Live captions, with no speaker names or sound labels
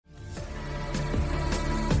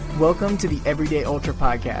Welcome to the Everyday Ultra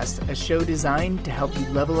Podcast, a show designed to help you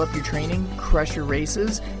level up your training, crush your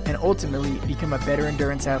races, and ultimately become a better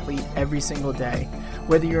endurance athlete every single day.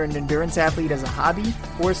 Whether you're an endurance athlete as a hobby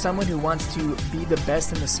or someone who wants to be the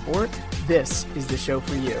best in the sport, this is the show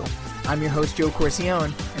for you. I'm your host, Joe Corcione,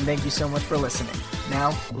 and thank you so much for listening.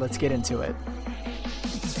 Now, let's get into it.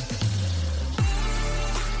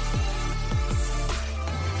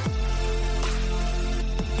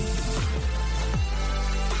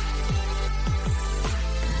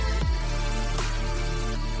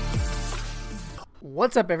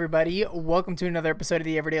 What's up, everybody? Welcome to another episode of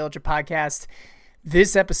the Everyday Ultra Podcast.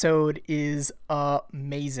 This episode is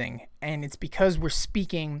amazing, and it's because we're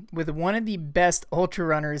speaking with one of the best ultra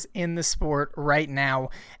runners in the sport right now,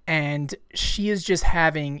 and she is just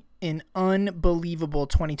having an unbelievable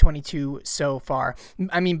 2022 so far.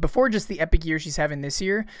 I mean, before just the epic year she's having this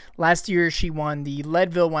year, last year she won the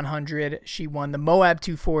Leadville 100, she won the Moab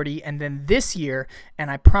 240, and then this year,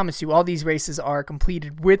 and I promise you all these races are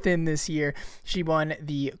completed within this year, she won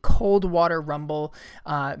the Coldwater Rumble,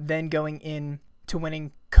 then going in to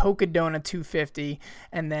winning Cocodona 250,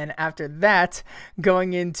 and then after that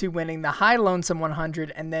going into winning the High Lonesome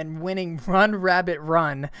 100, and then winning Run Rabbit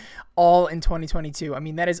Run, all in 2022. I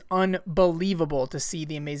mean, that is unbelievable to see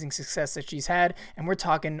the amazing success that she's had, and we're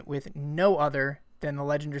talking with no other than the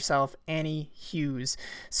legend herself, Annie Hughes.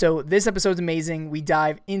 So this episode's amazing. We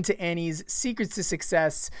dive into Annie's secrets to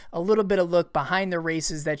success, a little bit of look behind the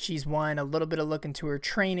races that she's won, a little bit of look into her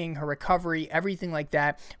training, her recovery, everything like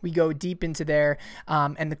that. We go deep into there.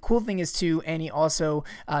 And the cool thing is too, Annie also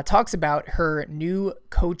talks about her new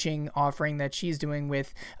coaching offering that she's doing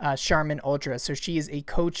with Charmin Ultra. So she is a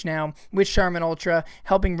coach now with Charmin Ultra,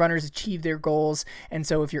 helping runners achieve their goals. And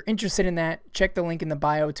so if you're interested in that, check the link in the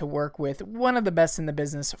bio to work with one of the best in the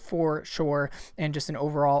business for sure, and just an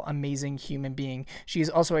overall amazing human being. She is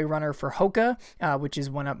also a runner for Hoka, which is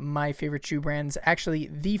one of my favorite shoe brands, actually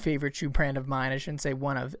the favorite shoe brand of mine. I shouldn't say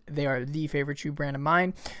one of, they are the favorite shoe brand of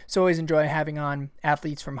mine. So always enjoy having on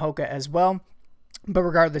athletes from Hoka as well. But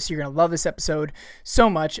regardless, you're going to love this episode so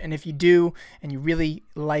much. And if you do, and you really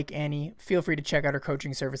like Annie, feel free to check out her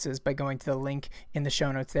coaching services by going to the link in the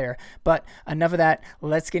show notes there. But enough of that.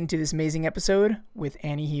 Let's get into this amazing episode with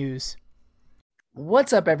Annie Hughes.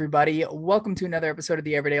 What's up, everybody? Welcome to another episode of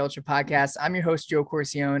the Everyday Ultra Podcast. I'm your host, Joe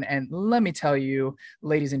Corcione, and let me tell you,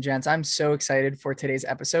 ladies and gents, I'm so excited for today's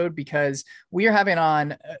episode because we are having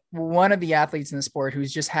on one of the athletes in the sport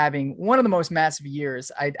who's just having one of the most massive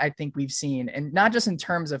years I think we've seen, and not just in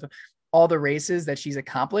terms of all the races that she's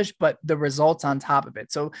accomplished, but the results on top of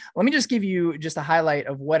it. So let me just give you just a highlight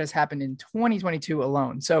of what has happened in 2022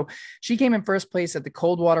 alone. So she came in first place at the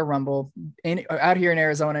Coldwater Rumble out here in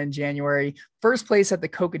Arizona in January, first place at the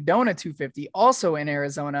Cocodona 250, also in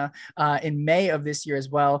Arizona in May of this year as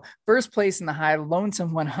well, first place in the High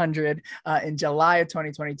Lonesome 100 in July of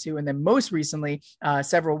 2022. And then most recently,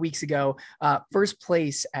 several weeks ago, first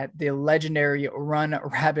place at the legendary Run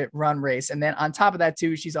Rabbit Run race. And then on top of that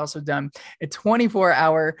too, she's also done a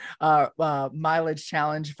 24-hour mileage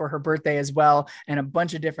challenge for her birthday as well, and a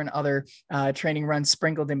bunch of different other training runs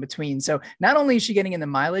sprinkled in between. So not only is she getting in the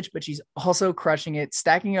mileage, but she's also crushing it,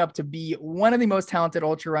 stacking up to be one of the most talented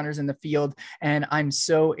ultra runners in the field. And I'm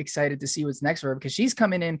so excited to see what's next for her, because she's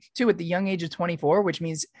coming in too at the young age of 24, which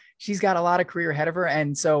means she's got a lot of career ahead of her.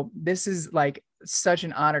 And so this is like such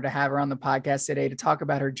an honor to have her on the podcast today to talk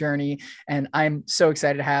about her journey. And I'm so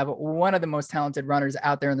excited to have one of the most talented runners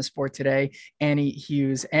out there in the sport today, Annie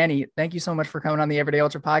Hughes. Annie, thank you so much for coming on the Everyday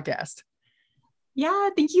Ultra Podcast. Yeah,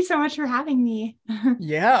 thank you so much for having me.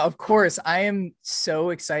 Yeah, of course. I am so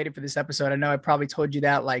excited for this episode. I know I probably told you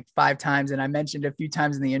that like 5 times, and I mentioned a few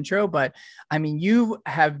times in the intro, but I mean, you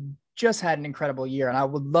have just had an incredible year, and I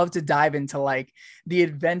would love to dive into like the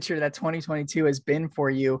adventure that 2022 has been for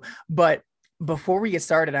you. But before we get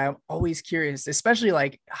started, I'm always curious, especially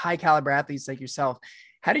like high caliber athletes like yourself.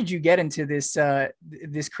 How did you get into this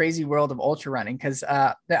this crazy world of ultra running? Because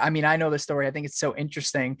I mean, I know the story. I think it's so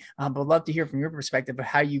interesting, but I'd love to hear from your perspective of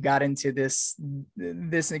how you got into this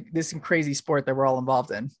crazy sport that we're all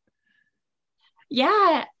involved in.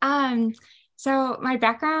 Yeah. So my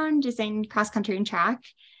background is in cross country and track,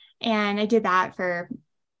 and I did that for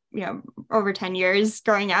over 10 years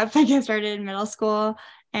growing up. I started in middle school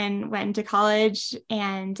and went to college,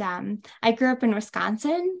 and I grew up in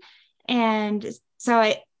Wisconsin, and so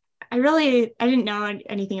I didn't know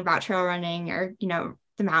anything about trail running or,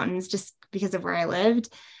 the mountains just because of where I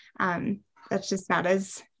lived. That's just not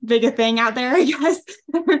as big a thing out there, I guess.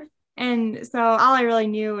 And so all I really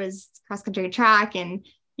knew was cross country track and,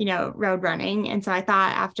 road running. And so I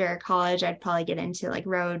thought after college, I'd probably get into like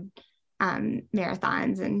road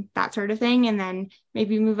marathons and that sort of thing, and then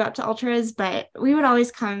maybe move up to ultras. But we would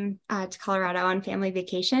always come to Colorado on family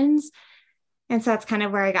vacations. And so that's kind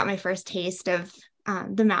of where I got my first taste of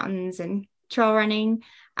the mountains and trail running,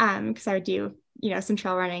 because I would do, some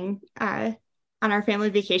trail running on our family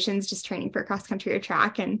vacations, just training for cross country or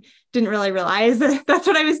track, and didn't really realize that that's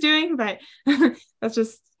what I was doing. But that's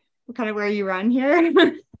just kind of where you run here,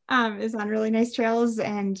 is on really nice trails.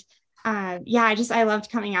 And I loved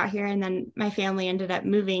coming out here. And then my family ended up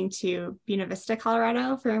moving to Buena Vista,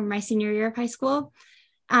 Colorado for my senior year of high school.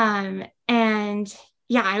 I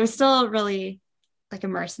was still really like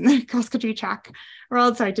immersed in the cross country track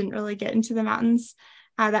world. So I didn't really get into the mountains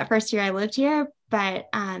that first year I lived here. But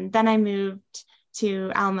then I moved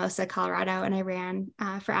to Alamosa, Colorado, and I ran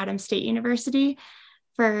for Adams State University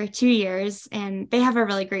for 2 years. And they have a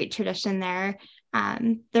really great tradition there.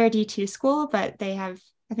 They're a D2 school, but I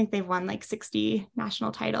think they've won like 60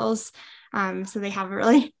 national titles. So they have a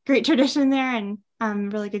really great tradition there,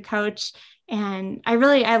 and really good coach. And I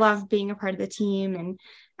love being a part of the team.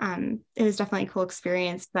 And it was definitely a cool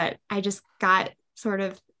experience, but I just got sort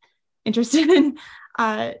of interested in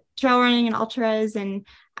trail running and ultras. And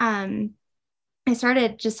I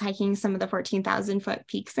started just hiking some of the 14,000 foot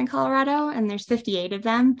peaks in Colorado, and there's 58 of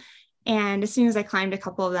them. And as soon as I climbed a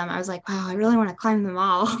couple of them, I was like, wow, I really want to climb them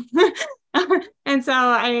all. And so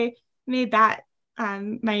I made that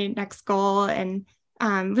my next goal, and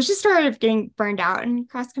was just sort of getting burned out in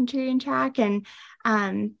cross country and track. And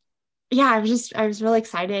I was really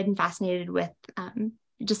excited and fascinated with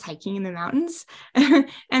just hiking in the mountains.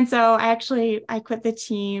 And so I quit the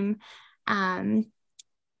team. I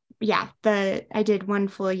did 1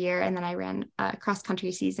 full year, and then I ran a cross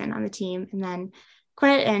country season on the team, and then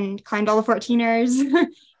quit and climbed all the 14ers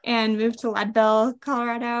and moved to Leadville,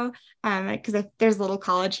 Colorado, because there's a little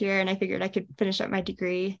college here, and I figured I could finish up my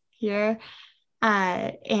degree here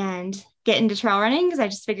and get into trail running, because I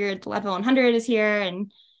just figured the Leadville 100 is here,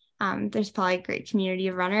 and there's probably a great community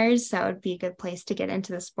of runners, so it would be a good place to get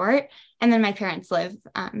into the sport. And then my parents live,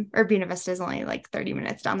 or Buena Vista is only like 30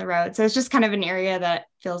 minutes down the road, so it's just kind of an area that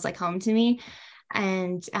feels like home to me.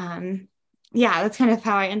 And that's kind of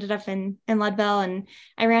how I ended up in Leadville. And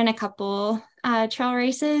I ran a couple trail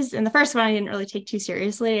races, and the first one I didn't really take too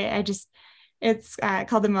seriously. It's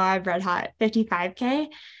called the Moab Red Hot 55K,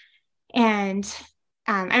 and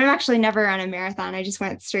I've actually never run a marathon. I just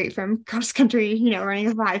went straight from cross country, running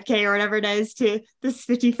a 5K or whatever it is, to this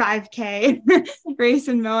 55K race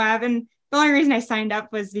in Moab. And the only reason I signed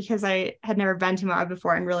up was because I had never been to Moab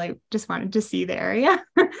before and really just wanted to see the area.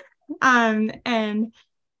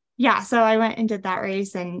 So I went and did that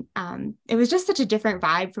race, and it was just such a different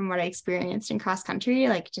vibe from what I experienced in cross country,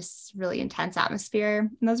 like just really intense atmosphere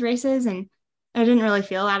in those races. And I didn't really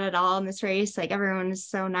feel that at all in this race. Like, everyone was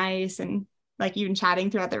so nice, and like even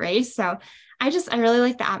chatting throughout the race. So I really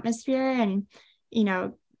liked the atmosphere, and,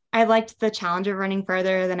 I liked the challenge of running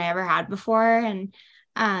further than I ever had before. And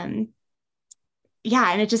and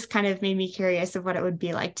it just kind of made me curious of what it would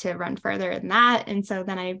be like to run further than that. And so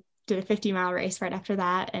then I did a 50-mile race right after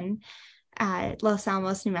that in Los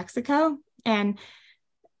Alamos, New Mexico. And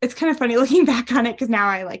it's kind of funny looking back on it, because now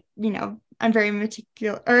I'm very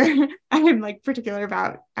meticulous, or I'm like particular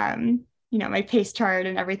about, my pace chart,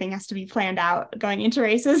 and everything has to be planned out going into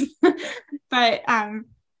races. But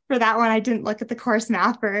for that one, I didn't look at the course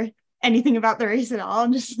map or anything about the race at all,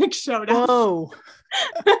 and just like showed up. Whoa.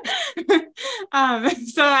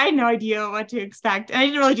 So I had no idea what to expect. And I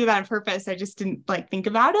didn't really do that on purpose. I just didn't think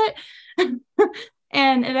about it.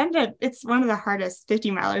 And it ended up, it's one of the hardest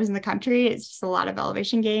 50 milers in the country. It's just a lot of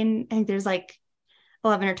elevation gain. I think there's like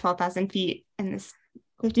 11 or 12,000 feet in this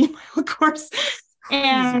 50-mile course.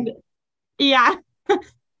 And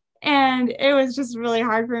and it was just really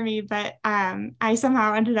hard for me, but I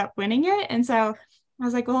somehow ended up winning it. And so I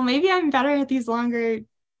was like, well, maybe I'm better at these longer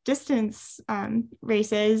distance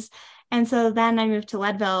races. And so then I moved to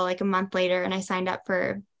Leadville like a month later, and I signed up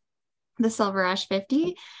for the Silver Rush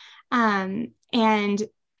 50. And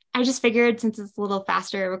I just figured, since it's a little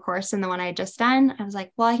faster of a course than the one I had just done, I was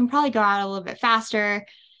like, well, I can probably go out a little bit faster,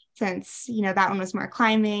 since, that one was more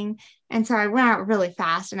climbing. And so I went out really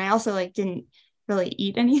fast, and I also didn't really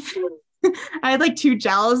eat anything. I had 2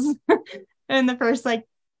 gels in the first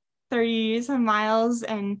 30 some miles.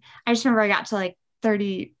 And I just remember I got to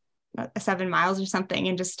 37 miles or something,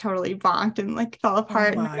 and just totally bonked and fell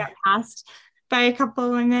apart. And I got passed by a couple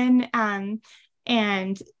of women. But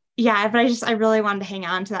I really wanted to hang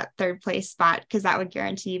on to that 3rd place spot, because that would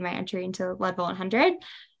guarantee my entry into Leadville 100.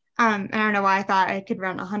 I don't know why I thought I could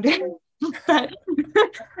run 100, but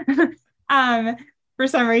for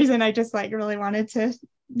some reason I just really wanted to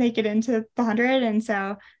make it into the 100. And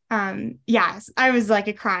so, yes, I was like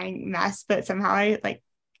a crying mess, but somehow I like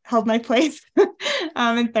held my place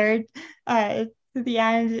in third to the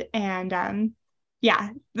end. And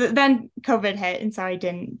then COVID hit. And so I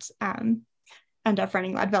didn't end up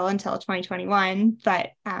running Leadville until 2021. But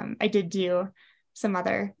I did do some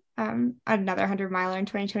other, another 100 miler in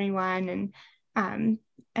 2021 and an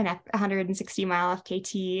 160 mile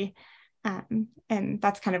FKT. And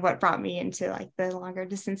that's kind of what brought me into like the longer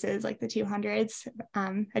distances, like the 200s.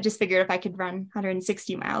 I just figured if I could run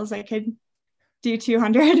 160 miles, I could do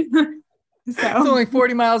 200. So it's only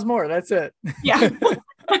 40 miles more. That's it. Yeah.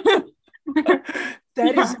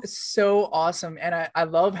 That is so awesome. And I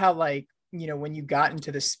love how, like, you know, when you got into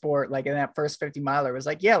the sport, like in that first 50 miler, it was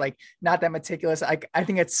like, yeah, like not that meticulous. I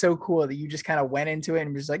think it's so cool that you just kind of went into it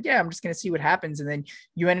and was like, yeah, I'm just going to see what happens. And then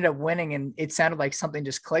you ended up winning, and it sounded like something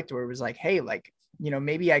just clicked where it was like, hey, like, you know,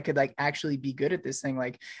 maybe I could like actually be good at this thing.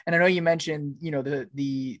 Like, and I know you mentioned, you know,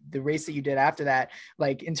 the race that you did after that,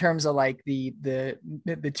 like in terms of like the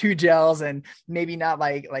two gels and maybe not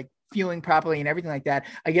like feeling properly and everything like that.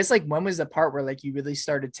 I guess like when was the part where like you really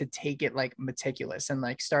started to take it like meticulous and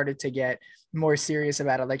like started to get more serious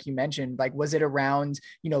about it? Like you mentioned, like, was it around,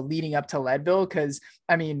 you know, leading up to Leadville? Cause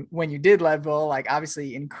I mean, when you did Leadville, like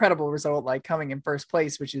obviously incredible result, like coming in first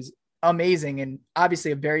place, which is amazing. And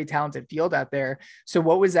obviously a very talented field out there. So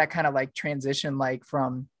what was that kind of like transition like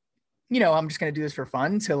from, you know, I'm just going to do this for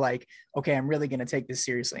fun to like, okay, I'm really going to take this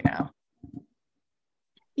seriously now?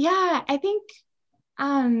 Yeah, I think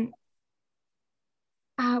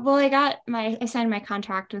well, I signed my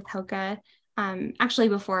contract with Hoka actually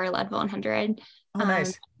before Leadville 100. Oh,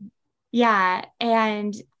 nice. Yeah,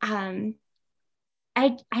 and I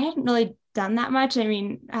hadn't really done that much. I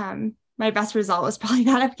mean, my best result was probably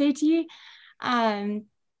that FKT um,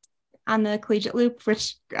 on the collegiate loop,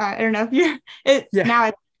 which I don't know if you're it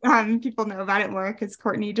Yeah. now. People know about it more because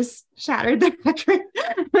Courtney just shattered the record.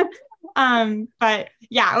 But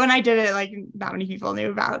yeah, when I did it, like not many people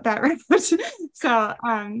knew about that record. So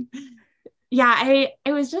yeah,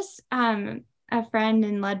 it was just a friend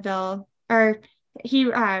in Leadville, or he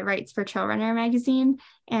writes for Trail Runner magazine,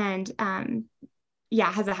 and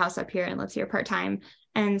yeah, has a house up here and lives here part time.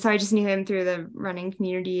 And so I just knew him through the running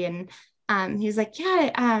community, and he was like,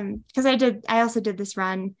 yeah, because I also did this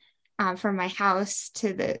run from my house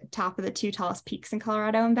to the top of the two tallest peaks in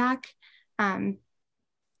Colorado and back. And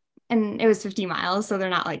it was 50 miles, so they're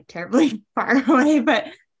not like terribly far away, but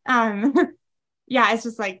um, yeah, it's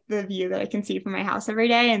just like the view that I can see from my house every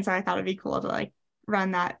day. And so I thought it'd be cool to like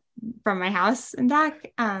run that from my house and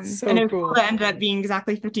back. So and it was cool. cool. It ended up being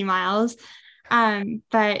exactly 50 miles.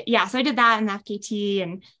 But yeah, so I did that in the FKT,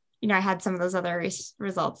 and you know, I had some of those other race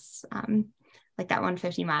results, like that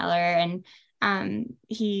 150 miler. And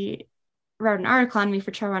he wrote an article on me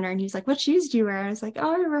for Trail Runner, and he was like, "What shoes do you wear?" I was like,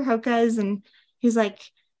 "Oh, I wear Hoka's." And he's like,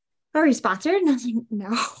 "Oh, are you sponsored?" And I was like,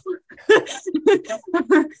 "No."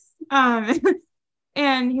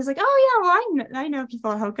 And he's like, "Oh yeah, well I know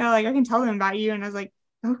people at Hoka, like I can tell them about you." And I was like,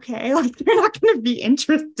 "Okay, like they're not going to be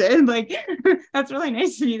interested." Like that's really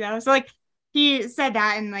nice of you though. So like he said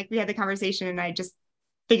that, and like we had the conversation, and I just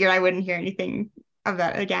figured I wouldn't hear anything of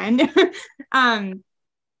that again. um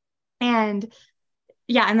and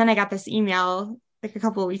yeah, and then I got this email like a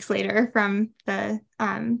couple of weeks later from the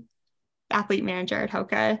athlete manager at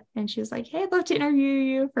Hoka, and she was like, "Hey, I'd love to interview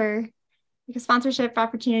you for like a sponsorship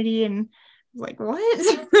opportunity." And I was like, "What?"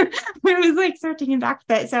 I was like start taking back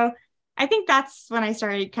with it. So I think that's when I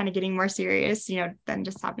started kind of getting more serious, you know, than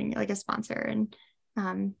just having like a sponsor, and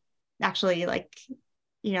actually like,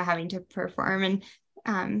 you know, having to perform.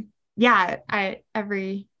 And yeah, I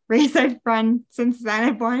every race I've run since then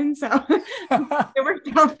I've won. So it worked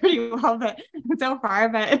out pretty well, but so far.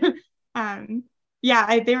 But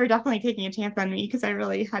yeah, they were definitely taking a chance on me because I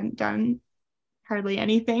really hadn't done hardly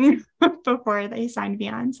anything before they signed me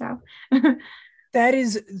on. So That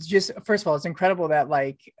is just, first of all, it's incredible that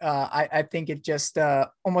like, I think it just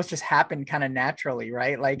almost just happened kind of naturally,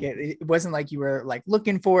 right? Like it wasn't like you were like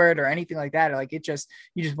looking for it or anything like that. Like it just,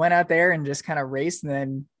 you just went out there and just kind of raced, and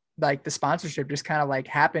then like the sponsorship just kind of like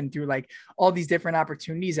happened through like all these different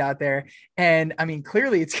opportunities out there. And I mean,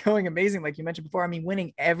 clearly it's going amazing. Like you mentioned before, I mean,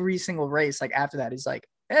 winning every single race, like after that is like,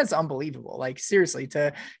 that's unbelievable. Like seriously,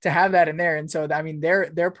 to have that in there. And so, I mean,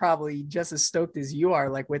 they're probably just as stoked as you are,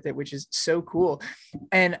 like with it, which is so cool.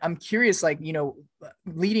 And I'm curious, like, you know,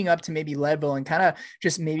 leading up to maybe Leadville and kind of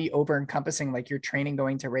just maybe over encompassing like your training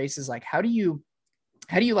going to races, like how do you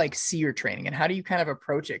how do you like see your training, and how do you kind of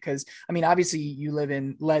approach it? Because I mean, obviously you live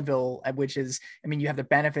in Leadville, which is, I mean, you have the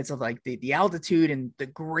benefits of like the altitude and the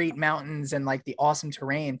great mountains and like the awesome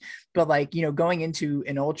terrain, but like, you know, going into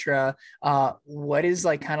an ultra, what is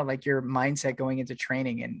like kind of like your mindset going into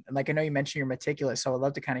training? And like, I know you mentioned you're meticulous, so I'd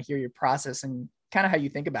love to kind of hear your process and kind of how you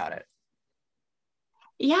think about it.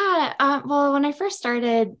 Yeah, well, when I first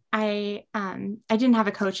started, I didn't have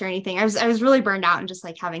a coach or anything. I was really burned out and just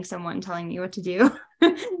like having someone telling me what to do.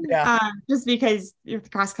 Yeah. Just because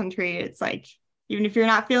with cross country, it's like even if you're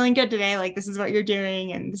not feeling good today, like this is what you're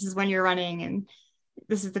doing and this is when you're running and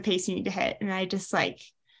this is the pace you need to hit. And I just like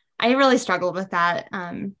I really struggled with that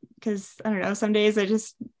because I don't know, some days I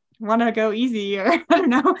just want to go easy or I don't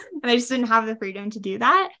know, and I just didn't have the freedom to do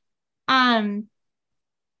that. Um,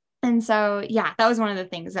 and so, yeah, that was one of the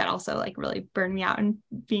things that also like really burned me out and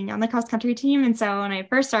being on the cross country team. And so when I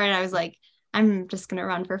first started, I was like, I'm just going to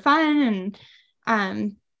run for fun.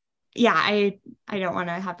 And yeah, I don't want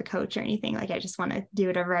to have a coach or anything. Like, I just want to do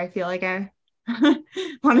whatever I feel like I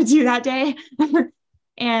want to do that day.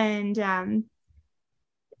 And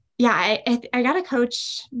yeah, I got a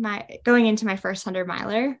coach my going into my first 100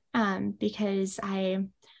 miler because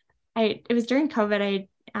it was during COVID.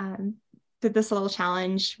 I did this little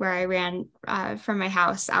challenge where I ran from my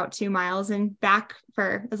house out 2 miles and back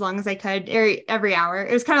for as long as I could every hour.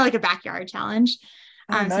 It was kind of like a backyard challenge.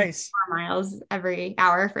 Oh, So nice. 4 miles every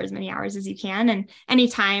hour for as many hours as you can. And any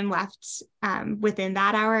time left within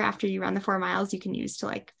that hour after you run the 4 miles, you can use to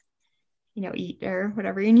like, eat or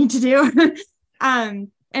whatever you need to do.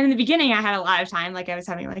 And in the beginning, I had a lot of time. Like I was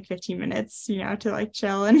having like 15 minutes, to like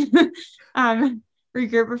chill and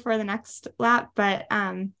regroup before the next lap. But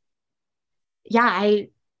yeah, I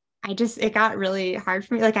just, it got really hard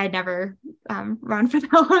for me. Like I'd never run for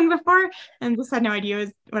that long before and just had no idea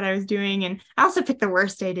what I was doing. And I also picked the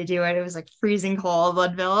worst day to do it. It was like freezing cold,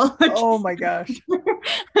 Leadville. Oh my gosh.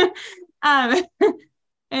 um,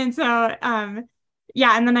 and so,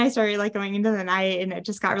 yeah. And then I started like going into the night and it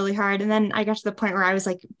just got really hard. And then I got to the point where I was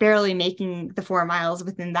like barely making the 4 miles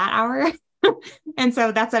within that hour. And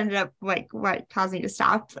so that's ended up like what caused me to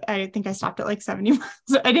stop. I think I stopped at like 70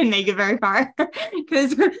 miles. I didn't make it very far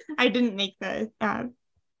because I didn't make the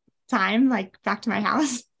time like back to my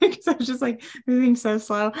house because I was just like moving so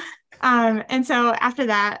slow. And so after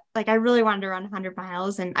that, like I really wanted to run 100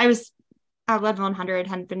 miles and I was Leadville 100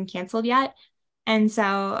 hadn't been canceled yet. And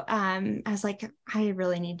so I was like, I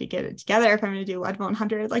really need to get it together if I'm going to do Leadville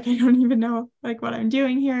 100. Like, I don't even know like what I'm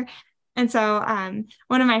doing here. And so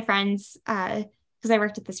one of my friends, because I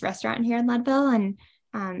worked at this restaurant here in Leadville, and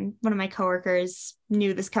one of my coworkers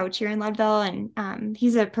knew this coach here in Leadville, and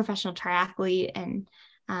he's a professional triathlete and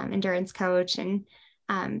endurance coach. And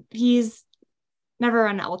he's never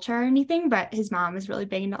run an ultra or anything, but his mom is really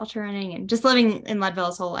big into ultra running, and just living in Leadville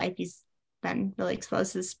his whole life, he's been really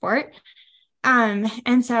exposed to the sport.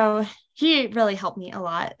 And so he really helped me a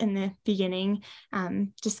lot in the beginning,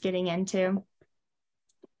 just getting into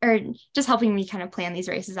or just helping me kind of plan these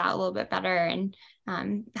races out a little bit better and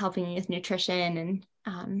helping me with nutrition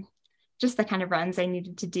and just the kind of runs I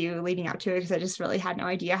needed to do leading up to it because I just really had no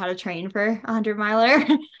idea how to train for a 100 miler.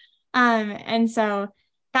 And so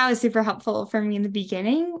that was super helpful for me in the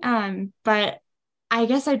beginning. But I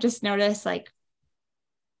guess I just noticed like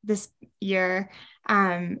this year,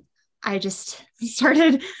 I just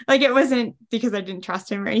started like it wasn't because I didn't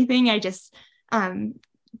trust him or anything. I just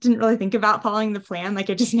didn't really think about following the plan. Like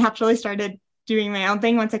I just naturally started doing my own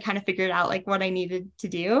thing once I kind of figured out like what I needed to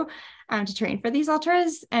do to train for these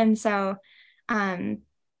ultras. And so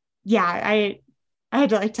yeah, I had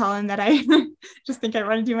to like tell him that I just think I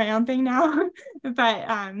want to do my own thing now. But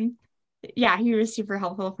yeah, he was super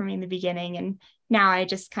helpful for me in the beginning. And now I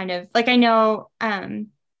just kind of like I know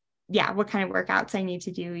yeah, what kind of workouts I need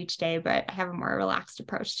to do each day, but I have a more relaxed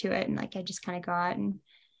approach to it. And like, I just kind of go out and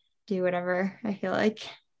do whatever I feel like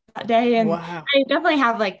that day. And Wow. I definitely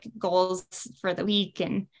have like goals for the week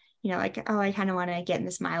and, like, oh, I kind of want to get in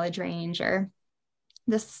this mileage range or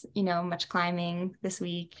this, much climbing this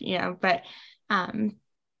week, but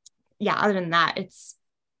yeah, other than that, it's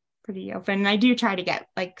pretty open. And I do try to get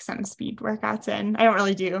like some speed workouts in. I don't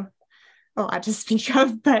really do a lot to speak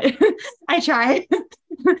of, but I try.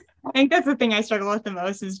 I think that's the thing I struggle with the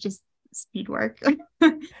most is just speed work.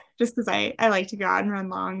 Just because I like to go out and run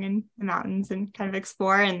long in the mountains and kind of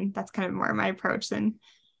explore. And that's kind of more my approach than,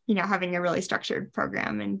 having a really structured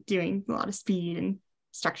program and doing a lot of speed and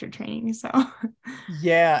structured training. So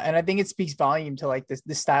Yeah, and I think it speaks volume to like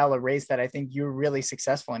this style of race that I think you're really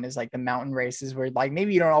successful in is like the mountain races where like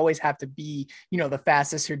maybe you don't always have to be, the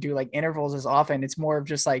fastest or do like intervals as often. It's more of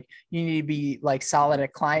just like you need to be like solid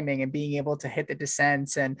at climbing and being able to hit the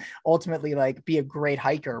descents and ultimately like be a great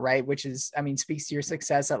hiker, right? Which is, I mean, speaks to your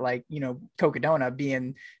success at like, Cocodona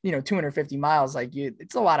being, 250 miles. Like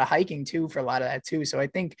it's a lot of hiking too for a lot of that too. So I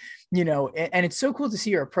think, and it's so cool to see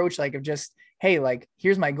your approach like of just, hey, like,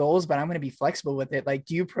 here's my goals, but I'm going to be flexible with it. Like,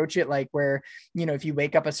 do you approach it like where, if you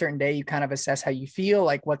wake up a certain day, you kind of assess how you feel,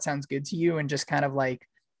 like what sounds good to you and just kind of like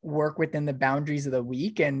work within the boundaries of the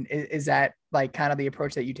week? And is that like kind of the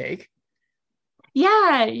approach that you take?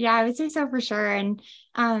 yeah, I would say so for sure. And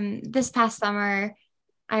this past summer,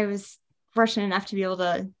 I was fortunate enough to be able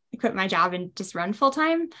to quit my job and just run full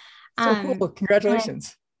time. So cool. And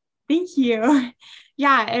Congratulations. thank you.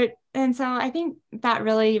 Yeah. And so I think that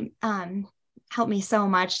really helped me so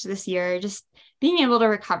much this year, just being able to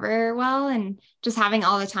recover well and just having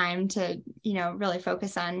all the time to, really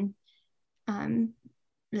focus on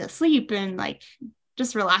sleep and like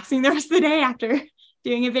just relaxing the rest of the day after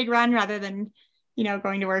doing a big run rather than,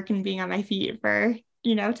 going to work and being on my feet for,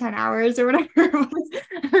 10 hours or whatever it was.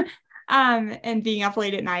 And being up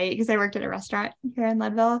late at night because I worked at a restaurant here in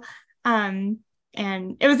Leadville. And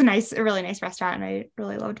it was a really nice restaurant. And I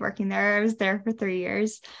really loved working there. I was there for 3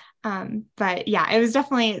 years. But yeah, it was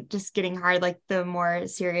definitely just getting hard. Like the more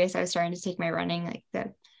serious I was starting to take my running, like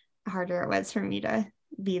the harder it was for me to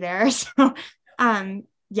be there. So,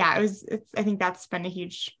 yeah, I think that's been a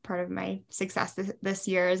huge part of my success this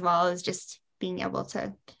year, as well as just being able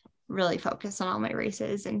to really focus on all my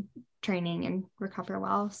races and training and recover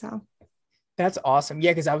well. So That's awesome.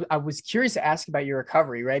 Yeah, because I was curious to ask about your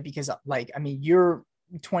recovery, right? Because like, I mean, your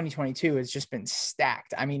 2022 has just been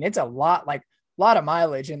stacked. I mean, it's a lot of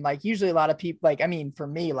mileage. And like usually a lot of people, like, I mean, for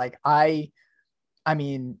me, like I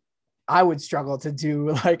mean, I would struggle to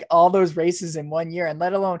do like all those races in 1 year, and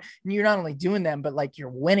let alone you're not only doing them, but like you're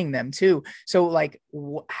winning them too. So like,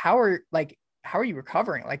 how are you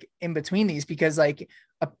recovering like in between these? Because like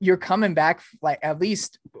you're coming back like at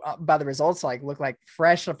least by the results like look like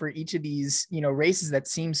fresh for each of these races that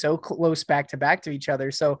seem so close back to each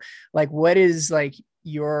other. So like what is like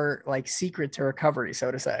your like secret to recovery,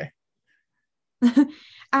 so to say?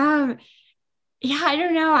 um yeah, I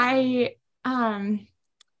don't know. I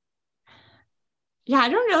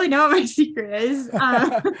don't really know what my secret is.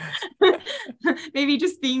 Maybe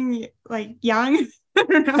just being like young. I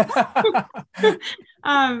don't know.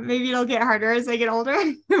 Maybe it'll get harder as I get older.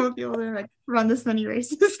 I won't be able to like run this many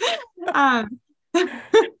races. um, but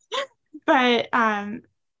I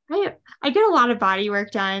get a lot of body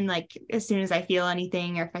work done like as soon as I feel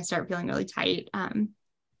anything or if I start feeling really tight.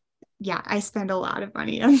 Yeah, I spend a lot of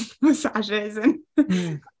money on massages and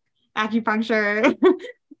acupuncture.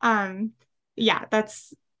 Yeah,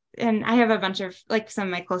 and I have a bunch of like some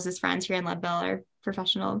of my closest friends here in Leadville are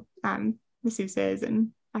professional masseuses and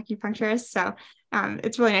acupuncturists. So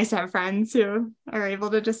it's really nice to have friends who are able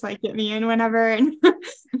to just like get me in whenever. And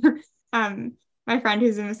my friend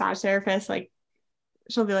who's a massage therapist, like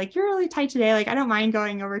she'll be like, "You're really tight today. Like I don't mind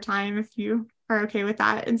going over time if you are okay with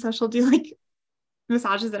that." And so she'll do like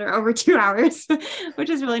massages that are over 2 hours, which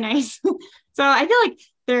is really nice. So I feel like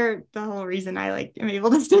they're the whole reason I like am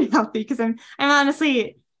able to stay healthy because I'm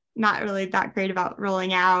honestly not really that great about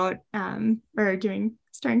rolling out or doing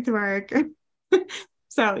strength work.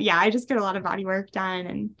 So yeah, I just get a lot of body work done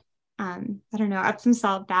and I don't know, Epsom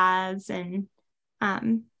salt baths and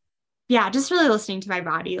yeah, just really listening to my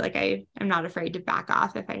body. Like I'm not afraid to back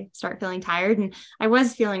off if I start feeling tired. And I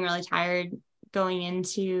was feeling really tired going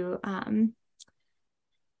into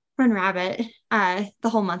Run Rabbit the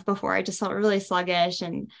whole month before. I just felt really sluggish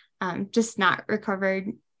and just not recovered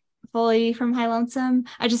fully from High Lonesome.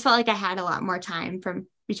 I just felt like I had a lot more time from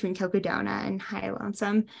between Cocodona and High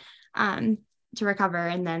Lonesome to recover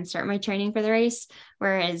and then start my training for the race.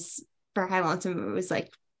 Whereas for High Lonesome, it was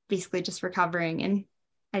like basically just recovering and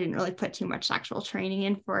I didn't really put too much actual training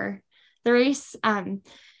in for the race.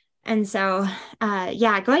 And so,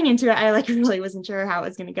 yeah, going into it, I like really wasn't sure how it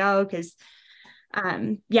was going to go because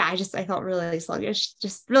yeah, I felt really sluggish,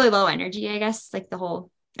 just really low energy, I guess, like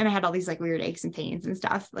and I had all these like weird aches and pains and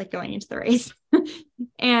stuff like going into the race.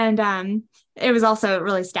 And it was also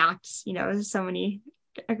really stacked, so many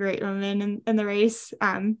great women in the race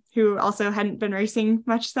who also hadn't been racing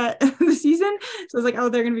much the season. So I was like, oh,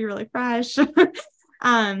 they're going to be really fresh.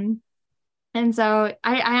 And so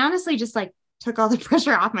I honestly just like took all the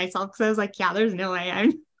pressure off myself because I was like, yeah, there's no way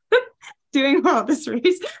I'm doing well this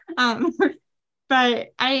race. But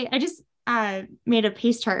I just made a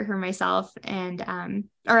pace chart for myself, and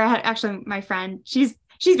or I had, actually my friend, she's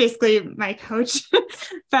basically my coach,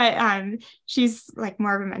 but she's like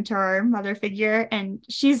more of a mentor, mother figure, and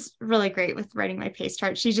she's really great with writing my pace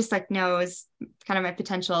chart. She just like knows kind of my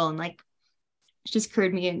potential, and like she's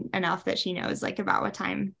crewed me enough that she knows like about what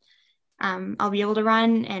time I'll be able to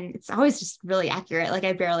run, and it's always just really accurate. Like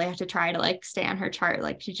I barely have to try to like stay on her chart.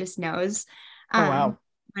 Like she just knows. Oh, Um, wow.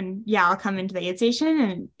 and yeah, I'll come into the aid station,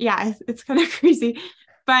 and yeah, it's kind of crazy,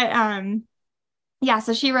 but yeah.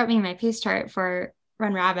 So she wrote me my pace chart for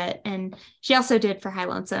Run Rabbit, and she also did for High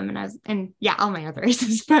Lonesome, and yeah, all my other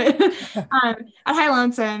races. But at High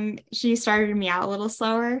Lonesome, she started me out a little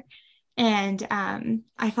slower, and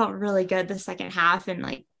I felt really good the second half, and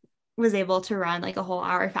like was able to run like a whole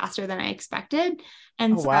hour faster than I expected.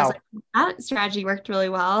 And Oh, so I was wow. like, that strategy worked really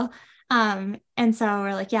well. And so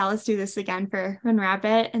we're like, yeah, let's do this again for Run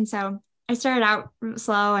Rabbit. And so I started out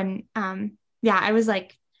slow, and yeah, I was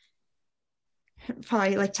like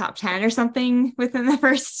probably like top 10 or something within the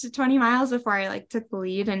first 20 miles before I like took the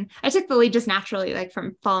lead. And I took the lead just naturally, like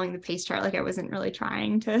from following the pace chart. Like I wasn't really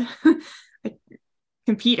trying to like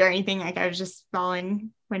compete or anything. Like I was just following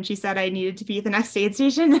when she said I needed to be at the next aid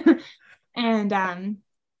station. And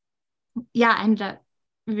yeah, I ended up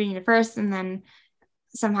moving to first. And then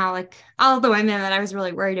somehow like all of the women that I was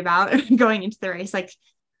really worried about going into the race, like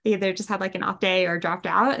they either just had like an off day or dropped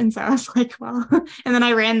out. And so I was like, well, and then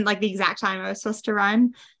I ran like the exact time I was supposed to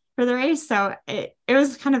run for the race. So it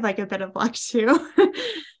was kind of like a bit of luck too.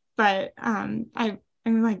 But I'm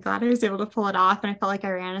like glad I was able to pull it off. And I felt like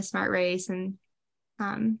I ran a smart race, and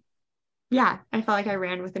um yeah, I felt like I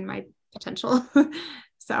ran within my potential.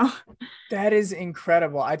 So That is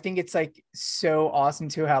incredible. I think it's like so awesome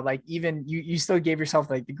too how like even you still gave yourself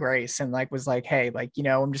like the grace and like was like, hey, like,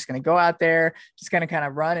 I'm just gonna go out there, just gonna kind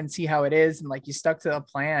of run and see how it is. And like you stuck to a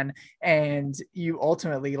plan, and you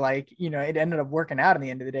ultimately like, it ended up working out in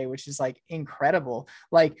the end of the day, which is like incredible.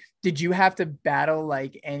 Like, did you have to battle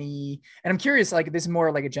like any, and I'm curious, like this is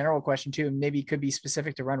more like a general question too, and maybe it could be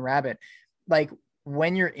specific to Run Rabbit, like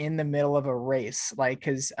when you're in the middle of a race, like,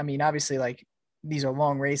 cause I mean, obviously like these are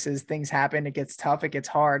long races, things happen, it gets tough, it gets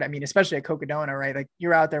hard. I mean, especially at Cocodona, right? Like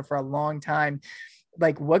you're out there for a long time.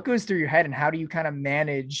 Like what goes through your head, and how do you kind of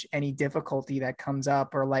manage any difficulty that comes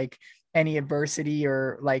up, or like any adversity,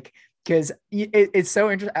 or like, because it's so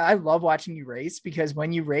interesting. I love watching you race, because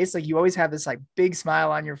when you race, like you always have this like big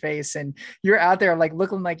smile on your face, and you're out there like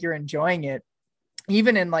looking like you're enjoying it,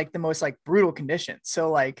 even in like the most like brutal conditions. So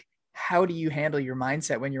like, how do you handle your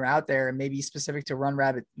mindset when you're out there, and maybe specific to Run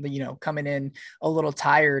Rabbit, coming in a little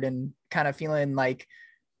tired and kind of feeling like,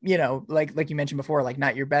 like you mentioned before, like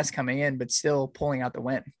not your best coming in, but still pulling out the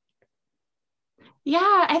win.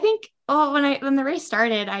 yeah, I think when the race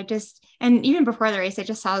started, I just, and even before the race, I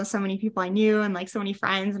just saw so many people I knew and like so many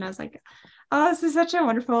friends, and I was like, oh, this is such a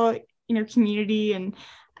wonderful, community. And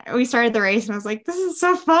we started the race, and I was like, this is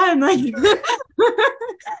so fun. Like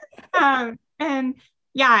and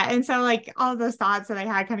yeah, and so like all of those thoughts that I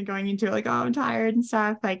had kind of going into it, like, oh, I'm tired and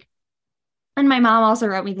stuff. Like, and my mom also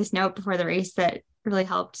wrote me this note before the race that really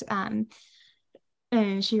helped.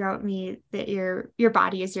 And she wrote me that your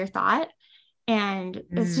body is your thought. And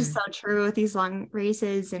it's just Mm, so true with these long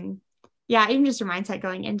races. And yeah, even just your mindset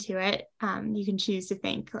going into it. You can choose to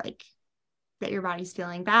think like that your body's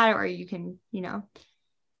feeling bad, or you can,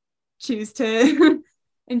 choose to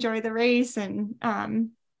enjoy the race and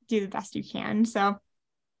do the best you can. So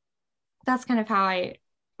that's kind of how I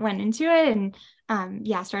went into it. And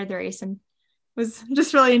yeah, started the race and was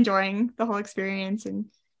just really enjoying the whole experience. And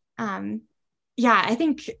um, yeah, I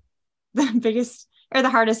think the biggest or the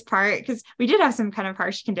hardest part, because we did have some kind of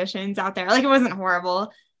harsh conditions out there. Like it wasn't horrible.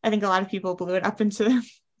 I think a lot of people blew it up into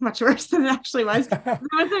much worse than it actually was. It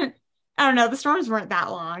wasn't, I don't know, the storms weren't that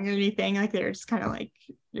long or anything. Like they were just kind of like,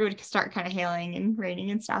 it would start kind of hailing and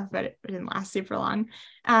raining and stuff, but it didn't last super long.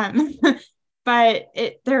 Um, but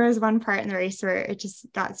there was one part in the race where it just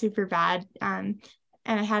got super bad. And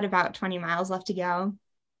I had about 20 miles left to go.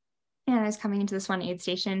 And I was coming into this one aid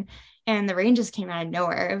station, and the rain just came out of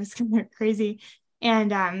nowhere. It was kind of crazy.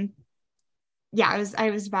 And yeah, I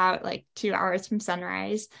was about like 2 hours from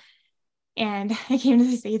sunrise. And I came to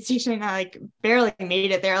this aid station, and I like barely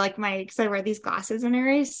made it there. Like because I wear these glasses when I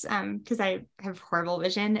race, because I have horrible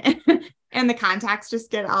vision, and the contacts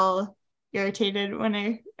just get all irritated when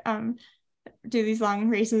I do these long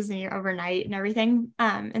races and you're overnight and everything.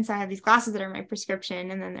 And so I have these glasses that are my prescription,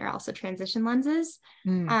 and then they're also transition lenses.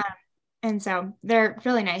 mm. Um, and so they're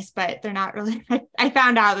really nice, but they're not really, I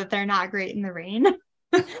found out that they're not great in the rain.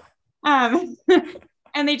 um,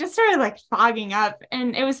 and they just started like fogging up,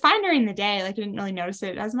 and it was fine during the day. Like I didn't really notice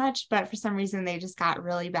it as much, but for some reason they just got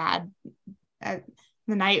really bad at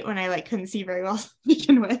the night when I like couldn't see very well to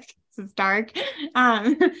begin with because it's dark.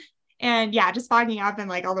 Um, and yeah, just fogging up, and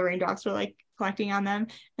like all the raindrops were like collecting on them.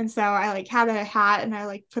 And so I like had a hat and I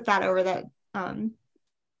like put that over that,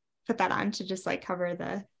 put that on to just like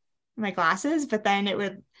cover my glasses, but then it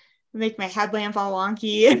would make my headlamp all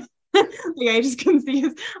wonky. Like I just couldn't see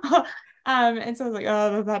his, and so I was like,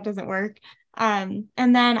 oh, that doesn't work. And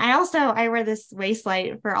then I wear this waist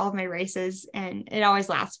light for all of my races, and it always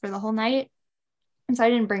lasts for the whole night. And so I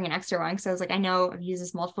didn't bring an extra one because I was like, I know I've used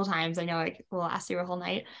this multiple times. I know it will last you a whole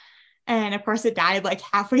night. And of course it died like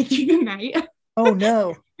halfway through the night. Oh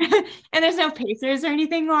no. And there's no pacers or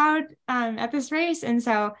anything allowed at this race. And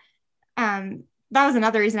so that was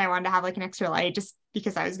another reason I wanted to have like an extra light, just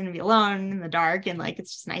because I was going to be alone in the dark, and like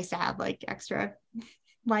it's just nice to have like extra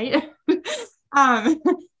light.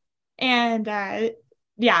 And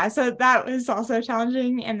yeah, so that was also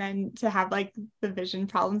challenging. And then to have like the vision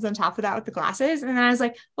problems on top of that with the glasses. And then I was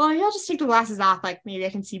like, well, maybe I'll just take the glasses off. Like maybe I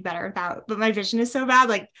can see better without, but my vision is so bad.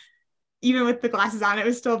 Like even with the glasses on, it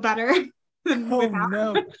was still better than without.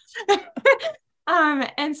 No.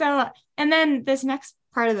 And then this next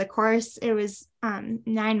part of the course, it was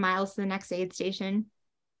 9 miles to the next aid station.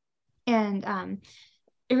 And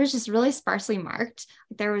it was just really sparsely marked.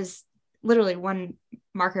 There was literally one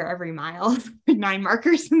marker every mile, like 9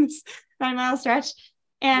 markers in this 9-mile stretch.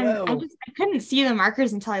 And I couldn't see the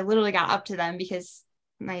markers until I literally got up to them because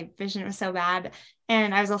my vision was so bad.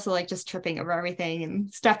 And I was also like just tripping over everything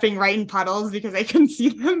and stepping right in puddles because I couldn't see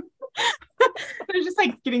them. I was just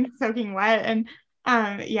like getting soaking wet. And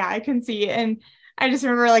yeah, I couldn't see. And I just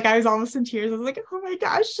remember like I was almost in tears. I was like, oh my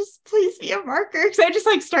gosh, just please be a marker. Because I just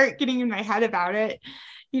like start getting in my head about it.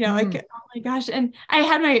 Like, oh my gosh. And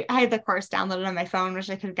I had the course downloaded on my phone, which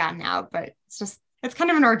I could have gotten out, but it's kind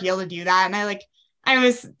of an ordeal to do that. And I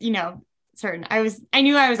was, certain I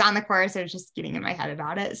knew I was on the course. I was just getting in my head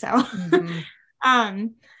about it. So,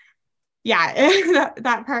 yeah,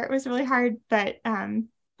 that part was really hard, but then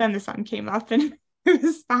the sun came up and it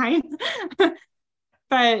was fine.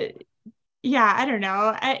 But yeah, I don't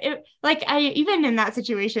know. I even in that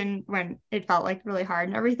situation when it felt like really hard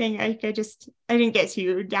and everything, I didn't get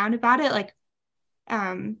too down about it. Like,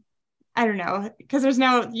 I don't know, because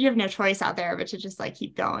you have no choice out there but to just like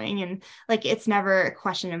keep going. And like, it's never a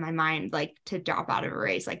question in my mind, like to drop out of a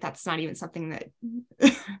race. Like that's not even something that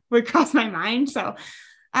would cross my mind. So,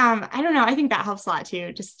 I don't know. I think that helps a lot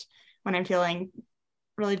too. Just when I'm feeling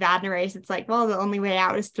really bad in a race, it's like, well, the only way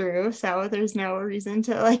out is through. So there's no reason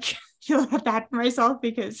to like feel bad for myself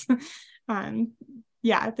because,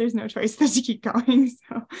 there's no choice but to keep going.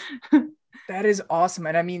 So that is awesome.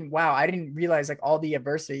 And I mean, wow, I didn't realize like all the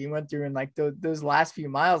adversity you went through in like those last few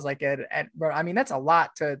miles, like I mean, that's a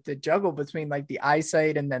lot to juggle between like the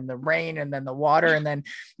eyesight and then the rain and then the water. And then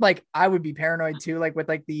like, I would be paranoid too, like with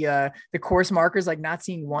like the course markers, like not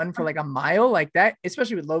seeing one for like a mile like that,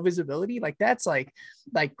 especially with low visibility, like that's like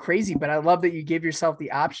crazy. But I love that you gave yourself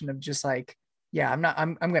the option of just like, yeah,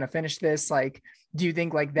 I'm going to finish this. Like, do you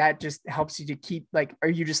think like that just helps you to keep like, are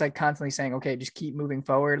you just like constantly saying, okay, just keep moving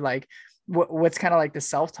forward? Like, what's kind of like the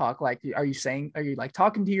self-talk? Like, are you like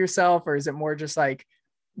talking to yourself, or is it more just like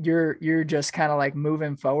you're just kind of like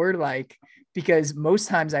moving forward? Like, because most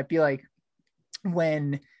times I feel like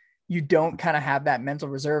when you don't kind of have that mental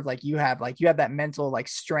reserve, like you have that mental like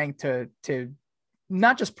strength to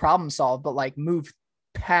not just problem solve, but like move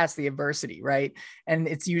past the adversity. Right. And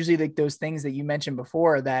it's usually like those things that you mentioned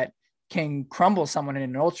before that can crumble someone in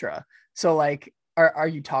an ultra. So like, are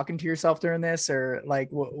you talking to yourself during this, or like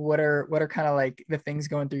what are kind of like the things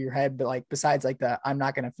going through your head, but like besides like the I'm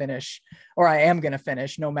not going to finish, or I am going to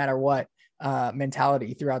finish no matter what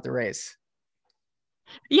mentality throughout the race?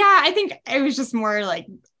 Yeah, I think it was just more like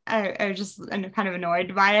I was just kind of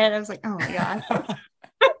annoyed by it. I was like, oh my gosh.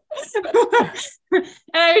 And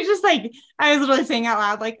I was just like, I was literally saying out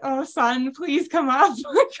loud, like, oh, sun, please come up.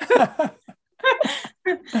 So,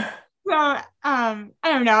 I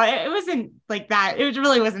don't know. It wasn't like that. It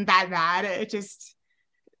really wasn't that bad. It just,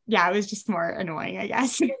 yeah, it was just more annoying, I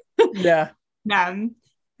guess. Yeah.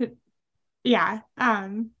 Yeah.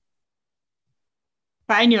 But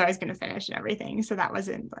I knew I was going to finish and everything. So that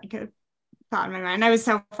wasn't like a thought in my mind. I was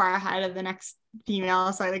so far ahead of the next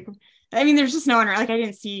female. So I mean, there's just no one, like I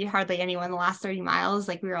didn't see hardly anyone the last 30 miles.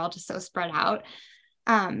 Like we were all just so spread out.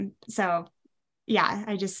 So yeah,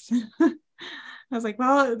 I just, I was like,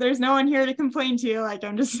 well, there's no one here to complain to. Like,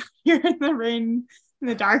 I'm just here in the rain, in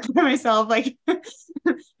the dark by myself. Like, I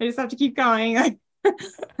just have to keep going. Like,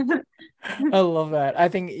 I love that. I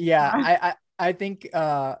think, yeah, I think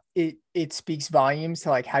it speaks volumes to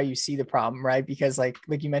like how you see the problem, right? Because like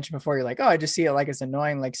you mentioned before, you're like, oh, I just see it like it's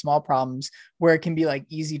annoying, like small problems where it can be like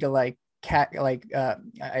easy to like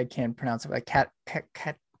I can't pronounce it, like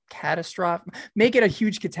catastrophe, make it a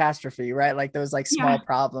huge catastrophe, right? Like those like small Yeah.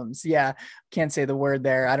 problems. Yeah, can't say the word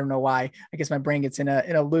there. I don't know why. I guess my brain gets in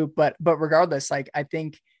a loop, but regardless, like I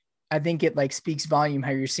think it like speaks volume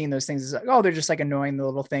how you're seeing those things. It's like, oh, they're just like annoying the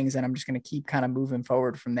little things, and I'm just gonna keep kind of moving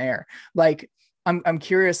forward from there. Like I'm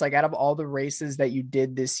curious, like out of all the races that you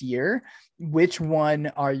did this year, which one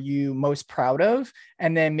are you most proud of?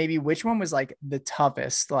 And then maybe which one was like the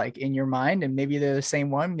toughest, like in your mind? And maybe they're the same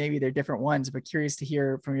one, maybe they're different ones, but curious to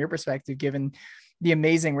hear from your perspective, given the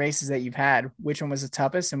amazing races that you've had, which one was the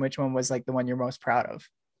toughest and which one was like the one you're most proud of?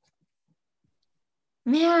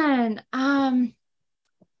 Man, I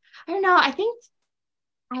don't know. I think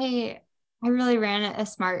I I really ran a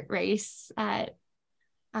smart race at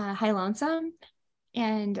High Lonesome,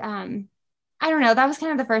 and I don't know. That was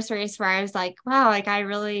kind of the first race where I was like, wow, like I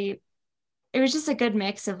really. It was just a good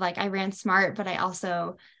mix of like I ran smart, but I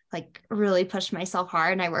also like really pushed myself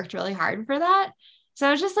hard, and I worked really hard for that. So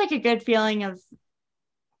it was just like a good feeling of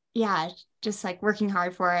yeah, just like working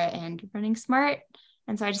hard for it and running smart.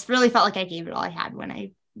 And so I just really felt like I gave it all I had when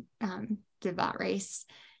I did that race.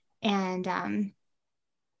 And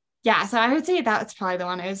yeah, so I would say that's probably the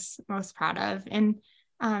one I was most proud of. And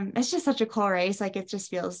it's just such a cool race. Like it just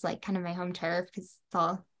feels like kind of my home turf because it's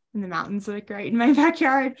all in the mountains, like right in my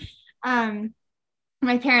backyard. Um,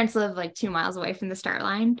 my parents live like 2 miles away from the start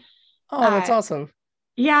line. Oh, that's Uh, awesome.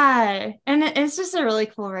 yeah, and it's just a really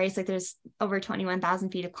cool race. Like there's over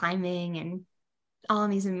 21,000 feet of climbing and all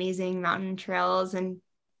of these amazing mountain trails. And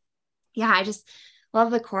yeah, I just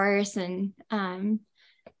love the course. And yeah,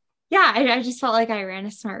 I just felt like I ran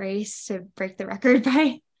a smart race to break the record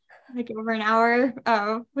by like over an hour.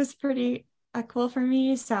 Was pretty cool for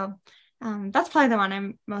me. So that's probably the one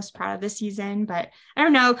I'm most proud of this season. But I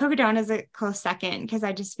don't know, Cocodona is a close second because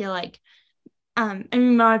I just feel like I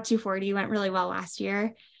mean Moab 240 went really well last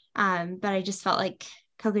year. But I just felt like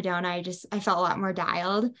Cocodona, I felt a lot more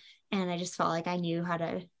dialed, and I just felt like I knew how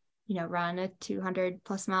to, run a 200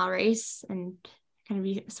 plus mile race and kind of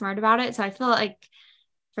be smart about it. So I feel like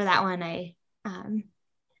for that one, I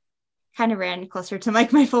kind of ran closer to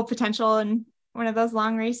like my full potential in one of those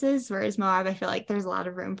long races. Whereas Moab, I feel like there's a lot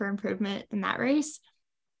of room for improvement in that race.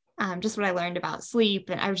 Just what I learned about sleep,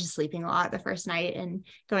 and I was just sleeping a lot the first night, and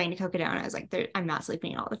going to Cocodona, I was like, I'm not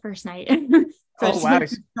sleeping at all the first night. So I Oh just wow. like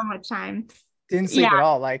so much time. Didn't Yeah, sleep at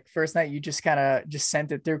all. Like first night, you just kind of just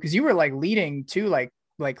sent it through because you were like leading too, like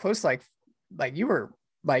close, like you were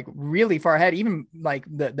like really far ahead, even like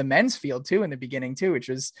the men's field too in the beginning too, which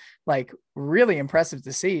was like really impressive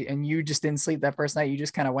to see. And you just didn't sleep that first night. You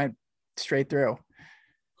just kind of went straight through.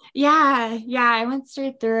 yeah, I went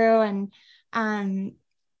straight through, and um,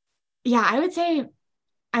 yeah, I would say,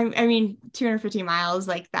 I mean, 250 miles,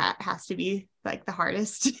 like that has to be like the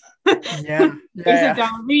hardest. Yeah, Race it yeah,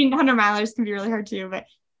 down. I mean, 100 milers can be really hard too, but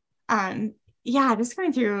um, yeah, just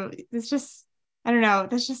going through, it's just, I don't know,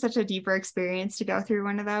 that's just such a deeper experience to go through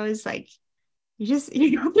one of those. Like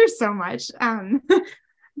you go through so much.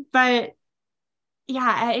 But yeah,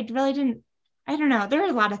 I really didn't, I don't know. There were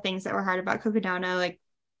a lot of things that were hard about Cocodona. Like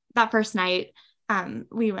that first night,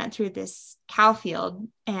 we went through this cow field,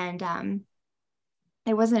 and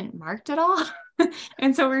it wasn't marked at all.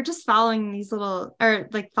 And so we're just following these little, or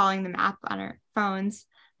like following the map on our phones,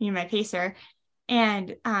 my pacer.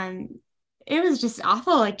 And it was just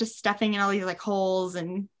awful, like just stepping in all these like holes,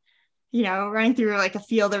 and running through like a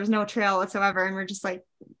field. There was no trail whatsoever. And we're just like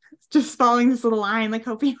just following this little line, like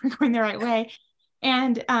hoping we're going the right way.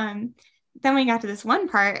 And then we got to this one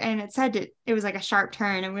part, and it said it was like a sharp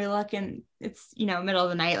turn, and we look, and it's middle of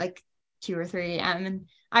the night, like 2 or 3 a.m. And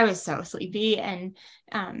I was so sleepy, and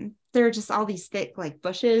there were just all these thick like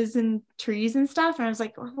bushes and trees and stuff, and I was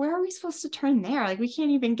like, where are we supposed to turn there? Like we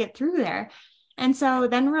can't even get through there. And so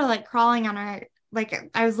then we're like crawling on our, like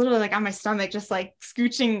I was literally like on my stomach, just like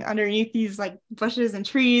scooching underneath these like bushes and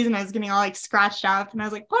trees, and I was getting all like scratched up, and I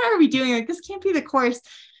was like, what are we doing? Like this can't be the course.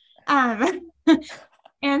 um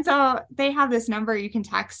And so they have this number you can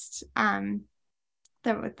text,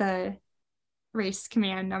 the race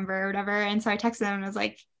command number or whatever. And so I texted them and I was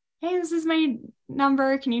like, hey, this is my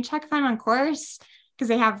number. Can you check if I'm on course? Because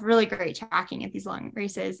they have really great tracking at these long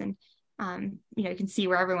races. And, you can see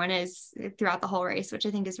where everyone is throughout the whole race, which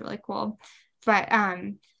I think is really cool. But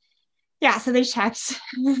yeah, so they checked,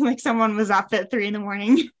 like someone was up at 3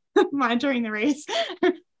 a.m. monitoring the race.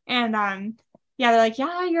 And yeah, they're like,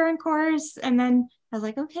 yeah, you're on course. And then I was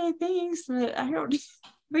like, okay, thanks, but I don't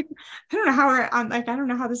like, I don't know how we're on, like, I don't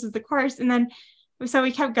know how this is the course. And then, so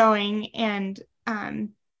we kept going, and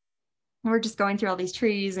we're just going through all these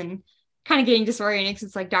trees and kind of getting disoriented because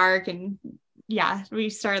it's like dark. And yeah, we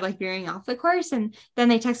started like veering off the course. And then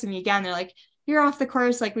they texted me again. They're like, you're off the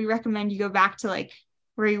course. Like, we recommend you go back to like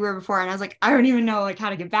where you were before. And I was like, I don't even know like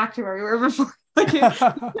how to get back to where we were before.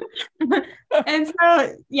 And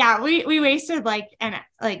so yeah, we wasted like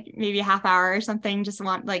maybe a half hour or something, just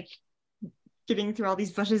getting through all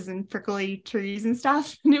these bushes and prickly trees and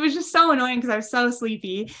stuff. And it was just so annoying because I was so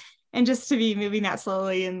sleepy, and just to be moving that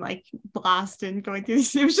slowly and like blast and going through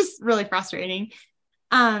this, it was just really frustrating.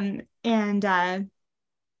 Yeah,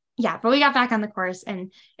 but we got back on the course,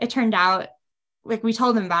 and it turned out, like, we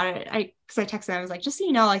told them about it. Because I texted them, I was like, just so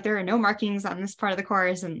you know, like, there are no markings on this part of the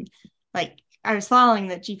course, and like I was following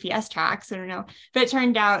the GPS tracks. I don't know, but it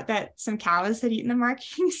turned out that some cows had eaten the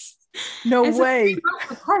markings. No and so way.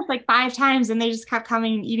 Of course, like 5 times, and they just kept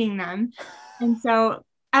coming and eating them. And so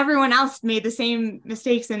everyone else made the same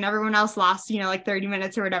mistakes, and everyone else lost, like 30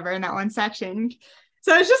 minutes or whatever in that one section.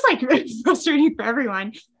 So it's just like really frustrating for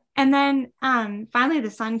everyone. And then finally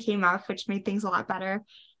the sun came up, which made things a lot better.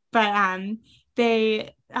 But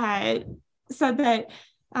they said that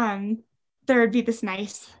there would be this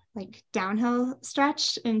nice like downhill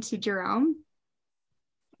stretch into Jerome.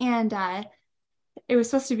 And it was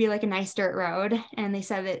supposed to be like a nice dirt road. And they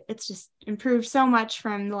said that it's just improved so much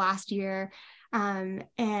from the last year.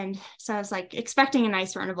 And so I was like expecting a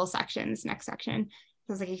nice runnable section, this next section.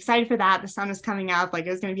 I was like excited for that. The sun was coming up, like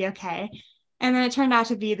it was going to be okay. And then it turned out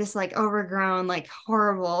to be this like overgrown, like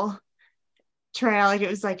horrible trail. Like it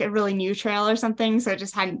was like a really new trail or something. So it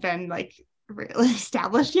just hadn't been like really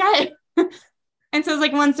established yet. And so it was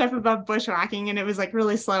like one step above bushwhacking, and it was like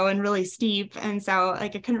really slow and really steep. And so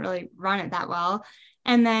like I couldn't really run it that well.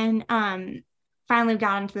 And then finally we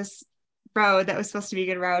got into this road that was supposed to be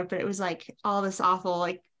a good road, but it was like all this awful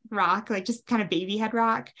like rock, like just kind of baby head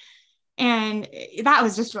rock. And that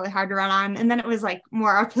was just really hard to run on. And then it was like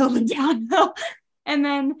more uphill than downhill. And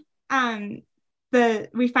then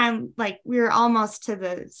we found like we were almost to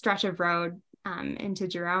the stretch of road into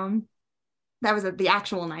Jerome. That was the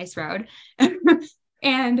actual nice road.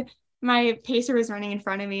 And my pacer was running in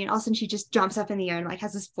front of me, and all of a sudden she just jumps up in the air and like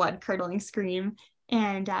has this blood curdling scream.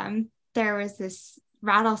 And there was this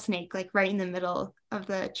rattlesnake like right in the middle of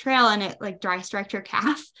the trail, and it like dry striked her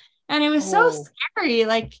calf. And it was so scary,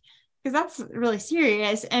 like, because that's really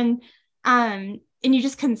serious. And you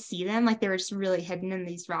just couldn't see them, like they were just really hidden in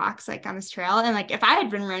these rocks like on this trail. And like if I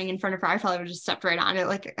had been running in front of her, I probably would have just stepped right on it.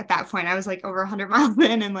 Like at that point I was like over 100 miles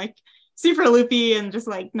in and like super loopy and just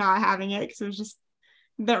like not having it, because it was just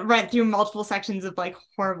that went through multiple sections of like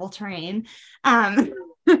horrible terrain. And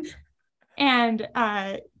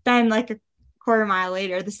then like a quarter mile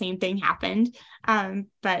later the same thing happened,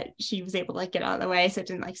 but she was able to like get out of the way, so it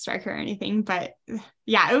didn't like strike her or anything. But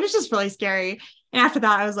yeah, it was just really scary. And after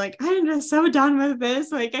that I was like, I'm just so done with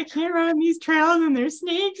this, like I can't run on these trails and there's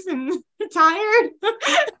snakes and I'm tired.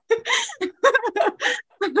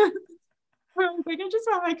 I was like, I just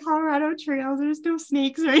want my Colorado trails, there's no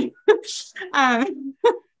snakes, right? It's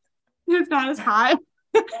not as hot.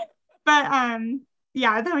 But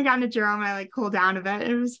yeah, then we got into Jerome, I like cooled down a bit,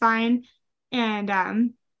 it was fine.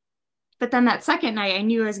 And but then that second night I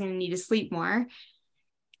knew I was going to need to sleep more.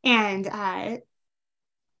 And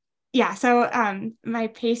yeah, so my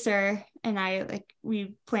pacer and I, like,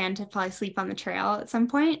 we planned to probably sleep on the trail at some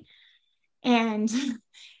point. And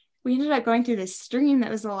we ended up going through this stream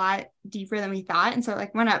that was a lot deeper than we thought. And so it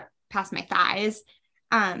like went up past my thighs.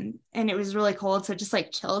 And it was really cold, so it just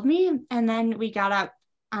like chilled me. And then we got up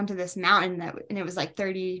onto this mountain and it was like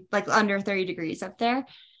under 30 degrees up there.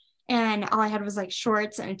 And all I had was like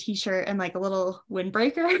shorts and a t-shirt and like a little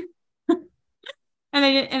windbreaker. and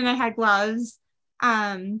I had gloves.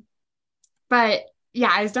 But yeah,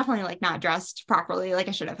 I was definitely like not dressed properly. Like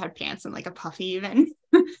I should have had pants and like a puffy even.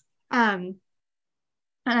 And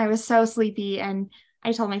I was so sleepy, and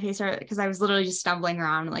I told my pacer, because I was literally just stumbling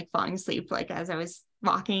around and like falling asleep like as I was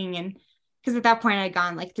walking. And because at that point I had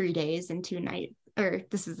gone like 3 days and 2 nights, or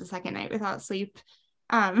this is the second night without sleep.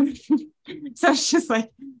 So it's just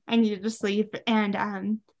like I needed to sleep. And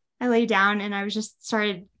I lay down and I was just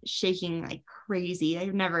started shaking like crazy.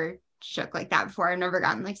 I've never shook like that before. I've never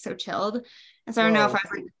gotten like so chilled. And so I don't know if I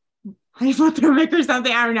was like hypothermic or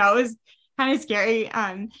something. I don't know. It was kind of scary.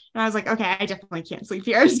 And I was like, okay, I definitely can't sleep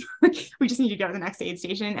here. So we just need to go to the next aid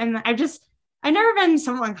station. And I've never been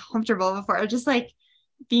so uncomfortable before. Just like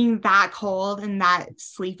being that cold and that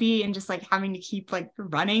sleepy and just like having to keep like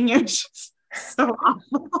running. It was just so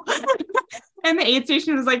awful. and the aid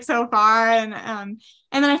station was like so far. And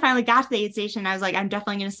then I finally got to the aid station. I was like, I'm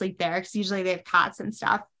definitely going to sleep there because usually they have cots and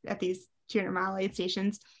stuff at these 200-mile aid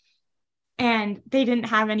stations. And they didn't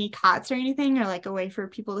have any cots or anything or like a way for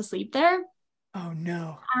people to sleep there. Oh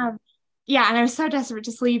no. Um, yeah, and I was so desperate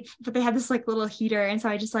to sleep, but they had this like little heater, and so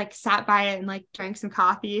I just like sat by it and like drank some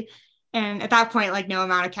coffee. And at that point, like no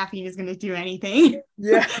amount of caffeine is going to do anything.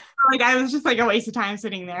 Yeah. Like I was just like a waste of time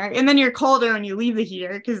sitting there. And then you're colder when you leave the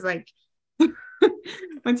heater because like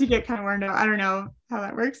once you get kind of warmed up, I don't know how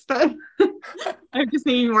that works, but I just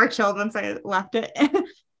made me more chilled once I left it.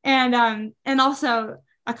 And also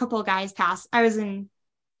a couple of guys passed. I was in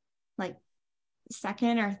like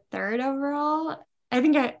second or third overall. I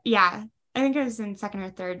think I was in second or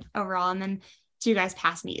third overall, and then two guys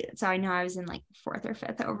passed me. So I know I was in like fourth or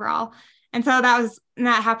fifth overall. And so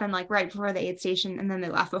that happened like right before the aid station, and then they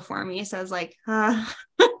left before me. So I was like, now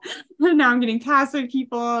I'm getting passed by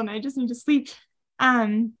people and I just need to sleep.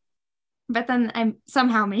 But then I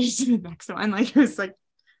somehow made it to the next one. Like it was like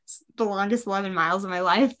the longest 11 miles of my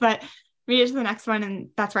life, but made it to the next one. And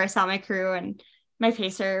that's where I saw my crew, and my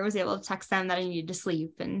pacer was able to text them that I needed to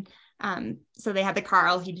sleep. And so they had the car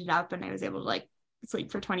all heated up, and I was able to like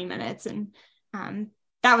sleep for 20 minutes. And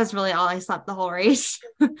that was really all I slept the whole race.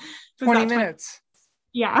 20 minutes.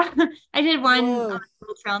 Yeah. I did one little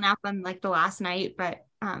trail nap on like the last night, but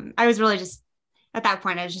I was really just at that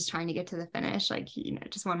point, I was just trying to get to the finish. Like,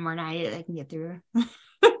 just one more night I can get through.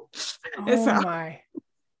 Oh my.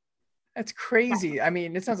 That's crazy. Yeah. I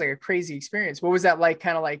mean, it sounds like a crazy experience. What was that like,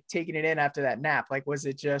 kind of like taking it in after that nap? Like, was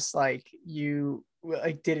it just like you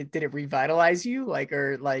like, did it revitalize you? Like,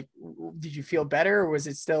 or like, did you feel better, or was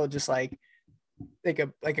it still just like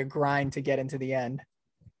a grind to get into the end?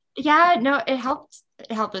 Yeah, no, it helped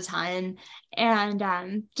a ton.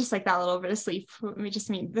 And just like that little bit of sleep just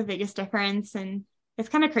made the biggest difference. And it's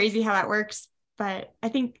kind of crazy how that works. But I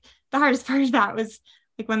think the hardest part of that was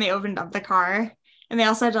like when they opened up the car, and they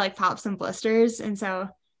also had to like pop some blisters. And so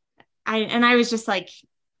I was just like,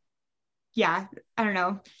 yeah, I don't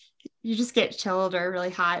know. You just get chilled or really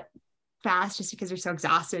hot fast just because you're so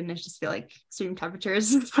exhausted, and I just feel like extreme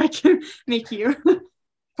temperatures like make you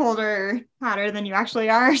colder, hotter than you actually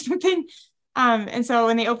are or something. And so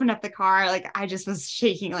when they opened up the car, like I just was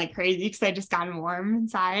shaking like crazy because I just gotten warm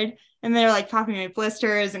inside, and they're like popping my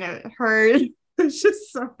blisters and it hurt. It's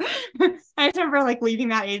just so I remember like leaving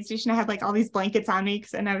that aid station. I had like all these blankets on me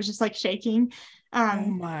and I was just like shaking. Oh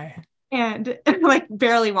my. And like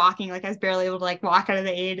barely walking, like I was barely able to like walk out of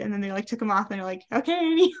the aid, and then they like took them off and they're like, okay,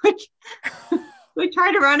 and he like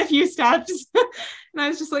tried to run a few steps and I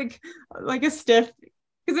was just like a stiff,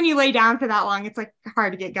 because when you lay down for that long, it's like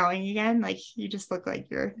hard to get going again. Like you just look like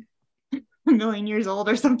you're a million years old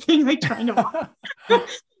or something, like trying to walk.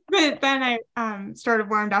 But then I started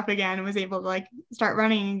warmed up again and was able to like start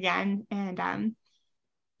running again. And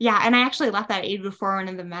yeah, and I actually left that aid before one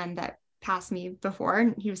of the men that passed me before,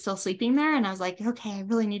 and he was still sleeping there. And I was like, okay, I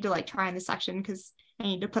really need to like try in this section because I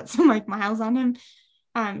need to put some like miles on him.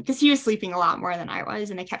 Because he was sleeping a lot more than I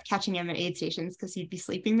was, and I kept catching him at aid stations because he'd be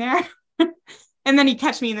sleeping there. And then he'd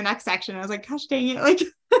catch me in the next section. I was like, gosh dang it, like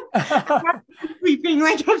I'm sleeping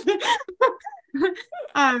like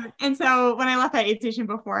and so when I left that aid station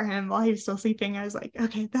before him while he was still sleeping, I was like,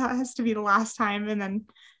 okay, that has to be the last time. And then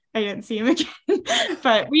I didn't see him again.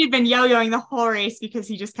 But we had been yo-yoing the whole race because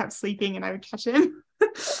he just kept sleeping and I would catch him.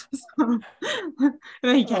 And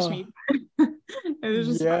then he catch me. It was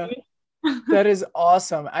just funny. That is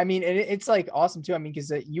awesome. I mean, it's like awesome too. I mean,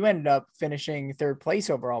 because you ended up finishing third place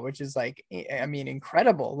overall, which is like, I mean,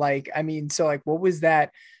 incredible. Like, I mean, so like, what was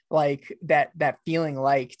that like that feeling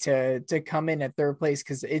like to come in at third place?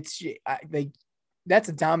 Because it's like that's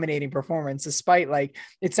a dominating performance, despite like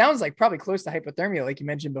it sounds like probably close to hypothermia, like you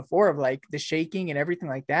mentioned before, of like the shaking and everything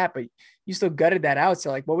like that. But you still gutted that out.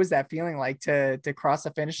 So like, what was that feeling like to cross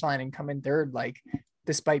the finish line and come in third, like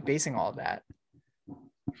despite facing all of that?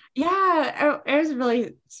 Yeah, it was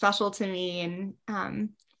really special to me. And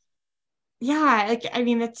yeah, like I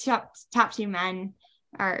mean the top two men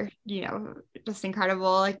are, just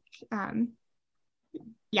incredible. Like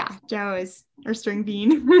yeah, Joe is our string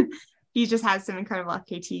bean. He just has some incredible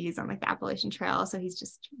FKTs on like the Appalachian Trail, so he's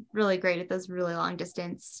just really great at those really long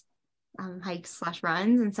distance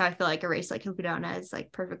hikes/runs. And so I feel like a race like Hukadona is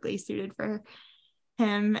like perfectly suited for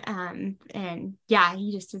him. And yeah,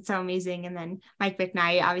 he just did so amazing. And then Mike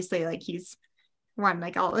McKnight, obviously, like he's won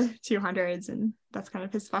like all the 200s, and that's kind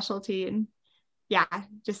of his specialty. And yeah,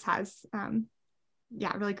 just has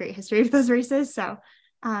really great history of those races. So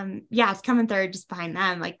yeah, it's coming third just behind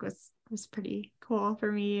them like was pretty cool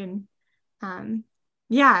for me. And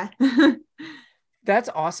yeah. That's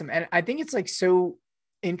awesome. And I think it's like so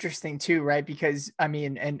interesting too, right? Because I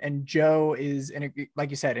mean, and Joe is like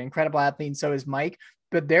you said, an incredible athlete, and so is Mike,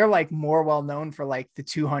 but they're like more well known for like the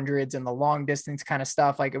 200s and the long distance kind of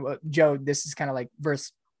stuff. Like Joe, this is kind of like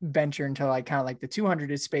verse venture into like kind of like the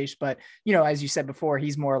 200 space, but as you said before,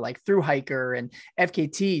 he's more like through hiker and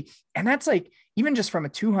FKT. And that's like, even just from a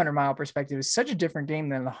 200-mile perspective, is such a different game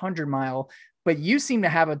than the 100-mile. But you seem to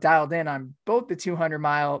have it dialed in on both the 200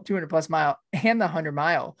 plus mile and the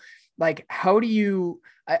 100-mile. Like, how do you,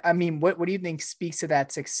 I mean, what do you think speaks to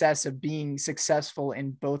that success of being successful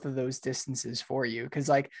in both of those distances for you? Cause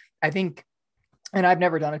like, I think, and I've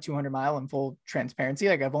never done a 200-mile in full transparency.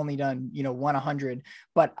 Like I've only done, 100,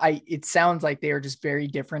 but it sounds like they are just very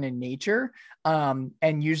different in nature. And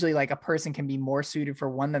usually like a person can be more suited for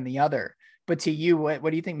one than the other. But to you, what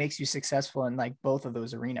do you think makes you successful in like both of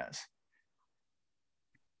those arenas?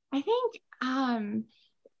 I think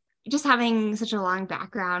just having such a long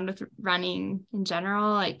background with running in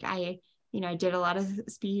general, like I did a lot of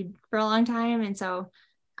speed for a long time. And so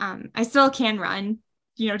I still can run,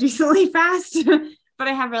 decently fast, but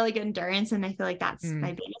I have really good endurance. And I feel like that's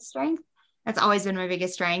my biggest strength. That's always been my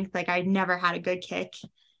biggest strength. Like I never had a good kick.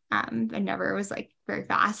 I never was like very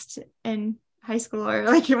fast in high school or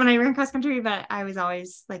like when I ran cross country, but I was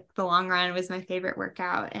always like the long run was my favorite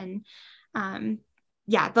workout. And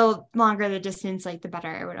yeah, the longer the distance, like the better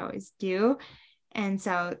I would always do. And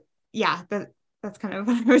so, yeah, that's kind of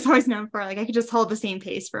what I was always known for. Like I could just hold the same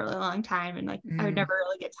pace for a really long time and like I would never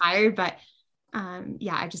really get tired. But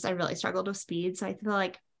yeah, I really struggled with speed. So I feel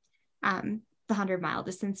like the 100-mile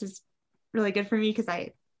distance is really good for me because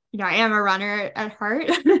I am a runner at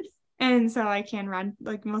heart. And so I can run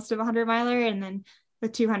like most of a 100-miler. And then the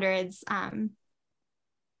 200s,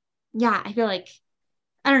 yeah, I feel like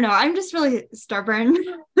I don't know. I'm just really stubborn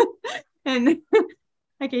and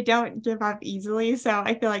like I don't give up easily. So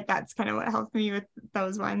I feel like that's kind of what helped me with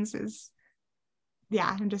those ones is,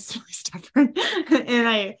 yeah, I'm just really stubborn and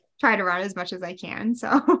I try to run as much as I can.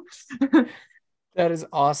 So That is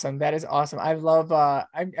awesome. That is awesome. I love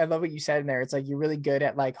what you said in there. It's like you're really good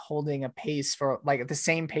at like holding a pace for like the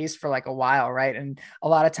same pace for like a while, right? And a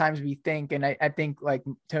lot of times we think, and I think like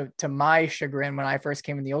to my chagrin when I first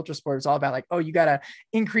came in the ultra sport, it was all about like, oh, you gotta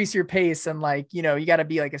increase your pace and like, you gotta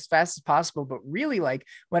be like as fast as possible. But really like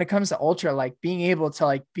when it comes to ultra, like being able to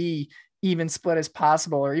like be even split as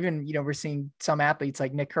possible, or even, we're seeing some athletes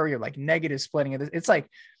like Nick Curry, like negative splitting. It's like,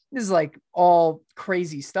 this is like all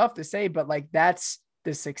crazy stuff to say, but like that's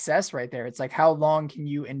the success right there. It's like, how long can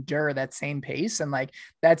you endure that same pace? And like,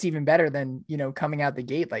 that's even better than, coming out the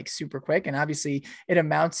gate, like super quick. And obviously it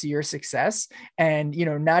amounts to your success and,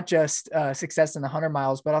 not just success in the 100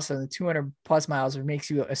 miles, but also in the 200 plus miles, which makes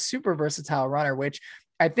you a super versatile runner, which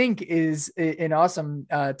I think is an awesome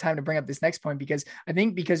time to bring up this next point, because I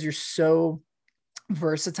think because you're so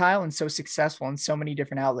versatile and so successful in so many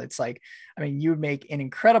different outlets. Like, I mean, you make an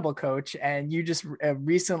incredible coach, and you just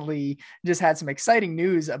recently just had some exciting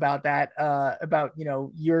news about that, about,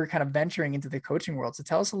 you're kind of venturing into the coaching world. So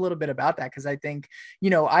tell us a little bit about that. Cause I think,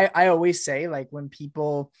 I always say like when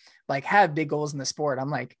people like have big goals in the sport,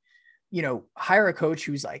 I'm like, hire a coach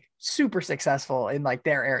who's like super successful in like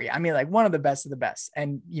their area. I mean, like one of the best of the best.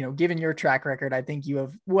 And, given your track record, I think you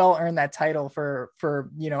have well earned that title for,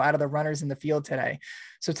 out of the runners in the field today.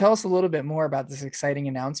 So tell us a little bit more about this exciting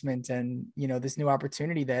announcement and, this new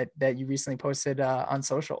opportunity that you recently posted on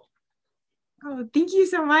social. oh, thank you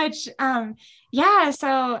so much. Yeah,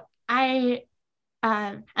 so I'm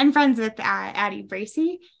friends with Addie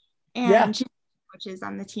Bracy, Yeah. and she's coaches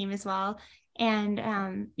on the team as well.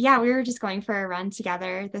 And yeah, we were just going for a run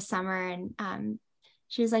together this summer, and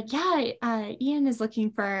she was like, "Yeah, Ian is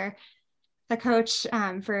looking for a coach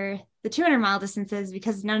for the 200-mile distances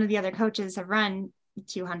because none of the other coaches have run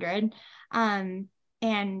 200."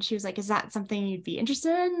 And she was like, "Is that something you'd be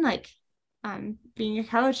interested in, like being a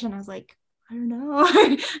coach?" And I was like, "I don't know.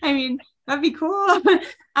 I mean, that'd be cool."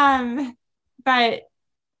 But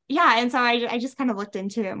yeah, and so I just kind of looked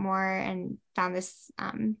into it more and found this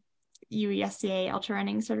UESCA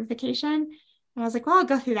Ultrarunning certification. And I was like, well, I'll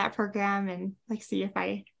go through that program and like see if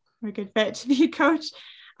I'm a good fit to be a coach.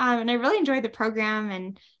 And I really enjoyed the program,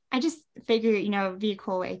 and I just figured, it'd be a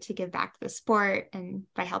cool way to give back to the sport and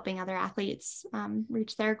by helping other athletes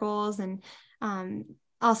reach their goals, and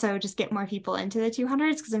also just get more people into the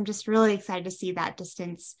 200s, because I'm just really excited to see that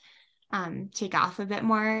distance take off a bit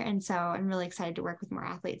more. And so I'm really excited to work with more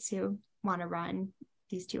athletes who want to run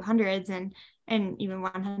these 200s and even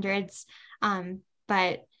 100s.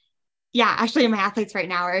 But yeah, actually my athletes right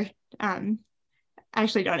now are I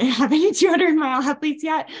actually don't have any 200-mile athletes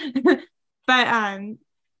yet. But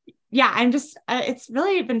yeah, I'm just, it's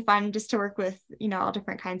really been fun just to work with, all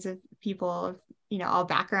different kinds of people of, all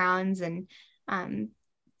backgrounds. And, um,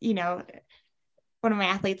 you know, one of my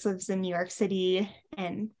athletes lives in New York City,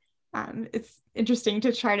 and it's interesting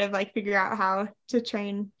to try to like figure out how to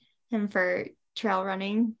train him for trail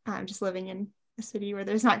running, just living in a city where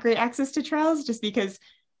there's not great access to trails, just because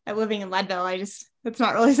living in Leadville, that's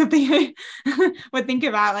not really something I would think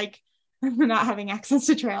about, like not having access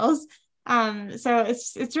to trails. So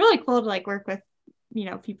it's really cool to like work with,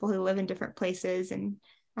 people who live in different places and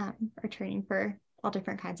are training for all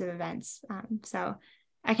different kinds of events. So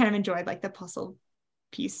I kind of enjoyed like the puzzle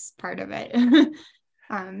piece part of it.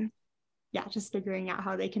 um, yeah, just figuring out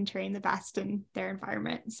how they can train the best in their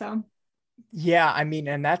environment. So Yeah, I mean,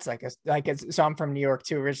 and that's so I'm from New York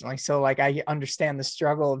too originally. So like I understand the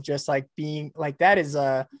struggle of just like being like that is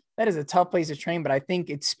a tough place to train, but I think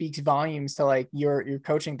it speaks volumes to like your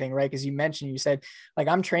coaching thing, right? Because you mentioned, you said like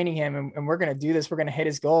I'm training him and we're gonna do this, we're gonna hit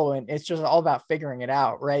his goal, and it's just all about figuring it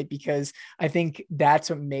out, right? Because I think that's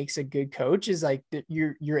what makes a good coach is like that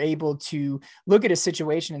you're able to look at a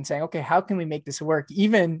situation and saying, okay, how can we make this work?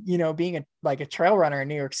 Even being a trail runner in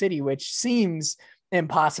New York City, which seems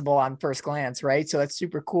impossible on first glance, right? So that's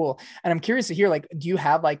super cool. And I'm curious to hear, like, do you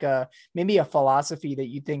have like maybe a philosophy that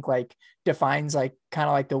you think like defines like kind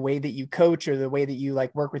of like the way that you coach or the way that you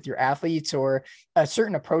like work with your athletes, or a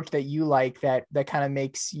certain approach that you like that kind of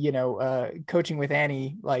makes, coaching with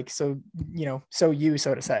Annie, like, so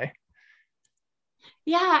to say?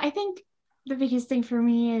 yeah, I think the biggest thing for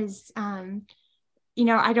me is, I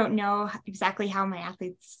don't know exactly how my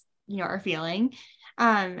athletes, are feeling.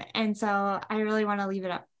 And so I really want to leave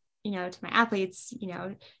it up, to my athletes,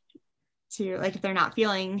 to like, if they're not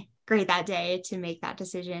feeling great that day, to make that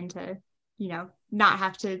decision to, not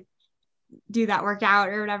have to do that workout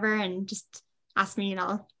or whatever, and just ask me and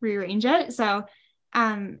I'll rearrange it. So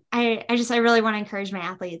I really want to encourage my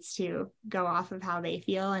athletes to go off of how they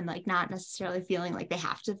feel, and like not necessarily feeling like they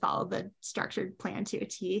have to follow the structured plan to a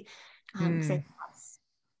T. Because I think that's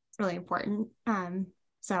really important.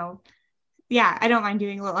 So yeah, I don't mind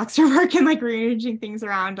doing a little extra work and like rearranging things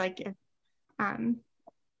around, like if, um,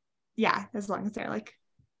 yeah, as long as they're like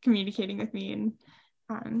communicating with me and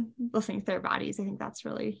listening to their bodies. I think that's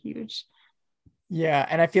really huge. Yeah,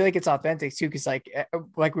 and I feel like it's authentic too, because like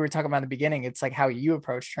we were talking about in the beginning, it's like how you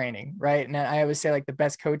approach training, right? And I always say like the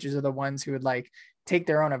best coaches are the ones who would like take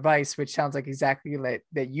their own advice, which sounds like exactly like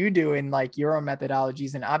that you do in like your own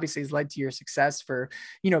methodologies, and obviously has led to your success for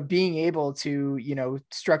being able to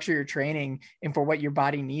structure your training and for what your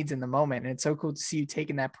body needs in the moment. And it's so cool to see you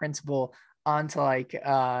taking that principle onto like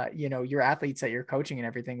your athletes that you're coaching and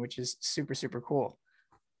everything, which is super super cool.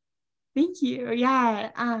 Thank you. Yeah.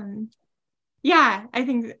 Yeah, I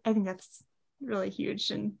think that's really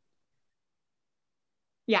huge. And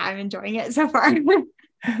yeah, I'm enjoying it so far.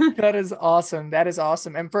 That is awesome. That is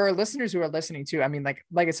awesome. And for our listeners who are listening too, I mean,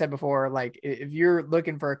 like I said before, like if you're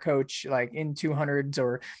looking for a coach like in 200s,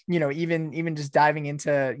 or even just diving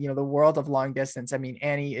into the world of long distance, I mean,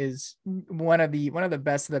 Annie is one of the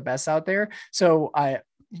best of the best out there. So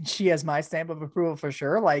she has my stamp of approval for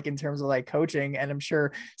sure, like in terms of like coaching, and I'm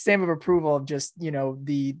sure stamp of approval of just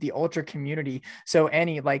the ultra community. So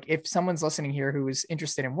Annie, like if someone's listening here who is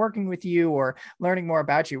interested in working with you or learning more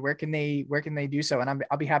about you, where can they do so? And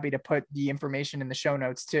I'll be happy to put the information in the show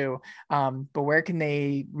notes too. But where can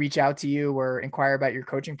they reach out to you or inquire about your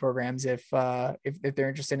coaching programs if they're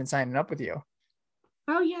interested in signing up with you?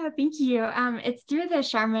 Oh yeah, thank you. It's through the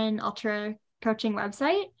Charmin Ultra coaching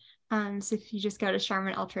website. So if you just go to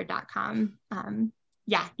charminultra.com,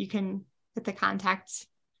 yeah, you can hit the contact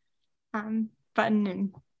button,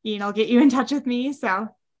 and it'll get you in touch with me. So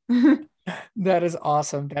That is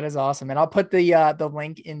awesome. That is awesome. And I'll put the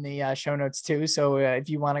link in the show notes too. So if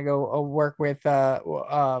you want to go work with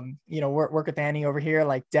work with Annie over here,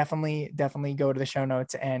 like definitely go to the show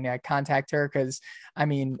notes and contact her, because I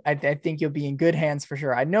mean I think you'll be in good hands for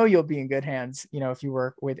sure. I know you'll be in good hands, if you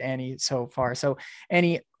work with Annie so far. So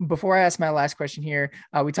Annie, before I ask my last question here,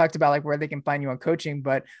 we talked about like where they can find you on coaching,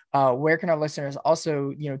 but where can our listeners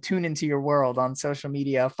also tune into your world on social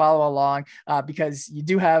media, follow along, because you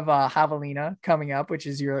do have Javelina coming up, which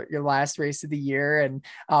is your last race of the year, and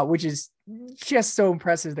which is just so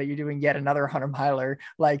impressive that you're doing yet another 100 miler,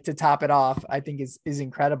 like to top it off. I think is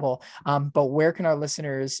incredible. But where can our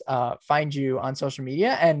listeners find you on social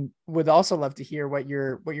media? And would also love to hear what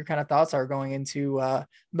your kind of thoughts are going into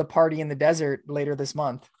the party in the desert later this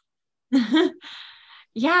month.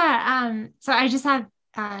 yeah, so I just have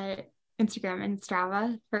Instagram and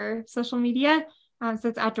Strava for social media. So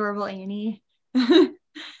it's Outdoorable Annie.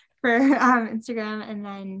 for Instagram, and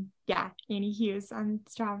then Annie Hughes on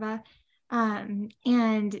Strava.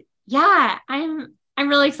 And yeah, I'm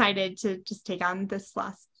really excited to just take on this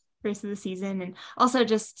last race of the season, and also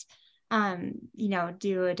just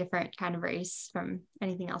do a different kind of race from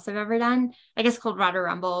anything else I've ever done. I guess Colorado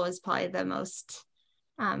Rumble was probably the most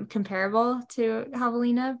comparable to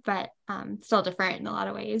Javelina, but still different in a lot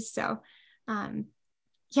of ways. So I'm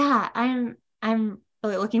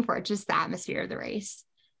really looking forward to just the atmosphere of the race.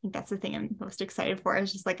 I think that's the thing I'm most excited for.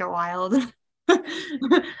 It's just like a wild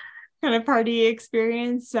kind of party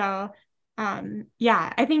experience. So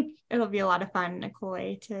I think it'll be a lot of fun, a cool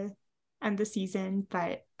way to end the season.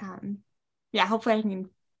 But hopefully I can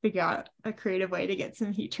figure out a creative way to get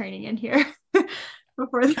some heat training in here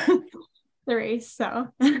before the race. So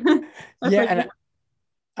Yeah, and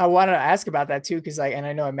I wanted to ask about that too, because and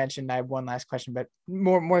I know I mentioned I have one last question, but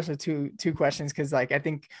more so two questions, because I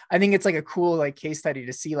think it's like a cool like case study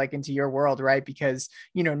to see like into your world, right? Because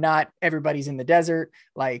not everybody's in the desert,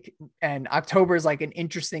 and October is like an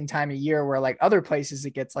interesting time of year where like other places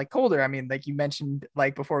it gets like colder. I mean, like you mentioned,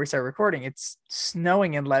 like before we start recording, it's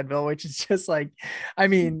snowing in Leadville, which is just like, I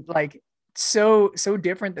mean, like so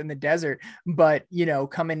different than the desert. But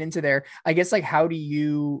coming into there, I guess, like, how do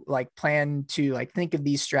you like plan to like think of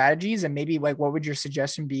these strategies, and maybe like what would your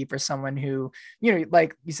suggestion be for someone who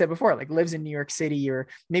like you said before, like lives in New York City, or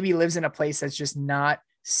maybe lives in a place that's just not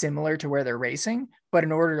similar to where they're racing, but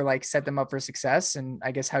in order to like set them up for success, and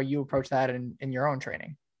I guess how you approach that in your own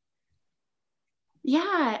training?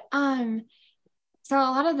 Yeah. So a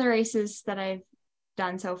lot of the races that I've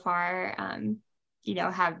done so far,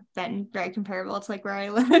 have been very comparable to like where I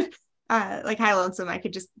live. Like High Lonesome, I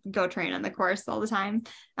could just go train on the course all the time.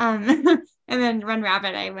 And then Run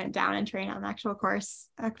Rabbit, I went down and trained on the actual course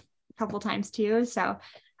a couple times too. So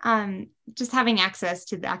just having access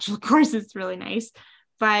to the actual course is really nice.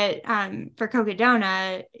 But for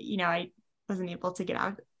Cocodona, I wasn't able to get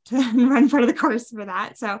out to run part of the course for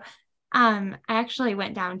that. So I actually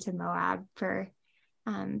went down to Moab for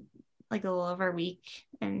like a little over a week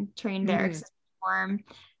and trained there because it's warm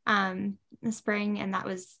in the spring, and that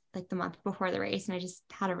was like the month before the race, and I just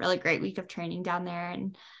had a really great week of training down there.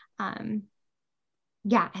 And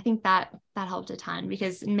I think that helped a ton,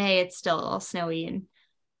 because in May it's still a little snowy and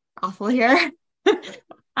awful here.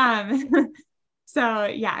 So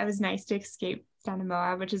it was nice to escape down to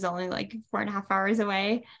Moab, which is only like 4.5 hours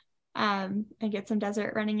away, and get some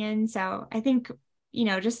desert running in. So I think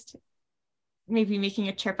just maybe making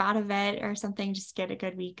a trip out of it or something, just get a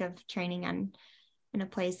good week of training in a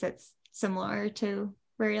place that's similar to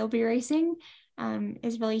where you'll be racing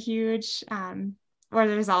is really huge. Or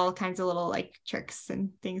there's all kinds of little like tricks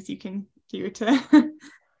and things you can do to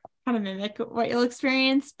kind of mimic what you'll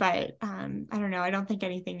experience. But I don't know. I don't think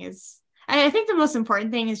I think the most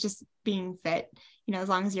important thing is just being fit, as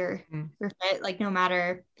long as you're fit, like no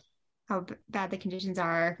matter how bad the conditions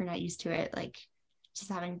are, if you're not used to it, like just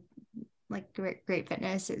having like great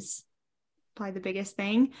fitness is probably the biggest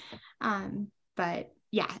thing. But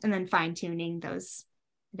and then fine tuning those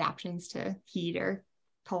adaptations to heat or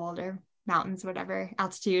cold or mountains, whatever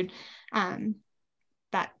altitude,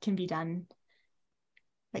 that can be done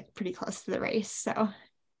like pretty close to the race. So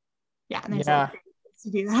and there's a lot of ways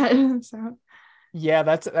to do that. So yeah,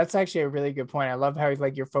 that's actually a really good point. I love how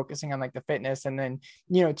like you're focusing on like the fitness, and then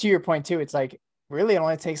to your point too, it's like really it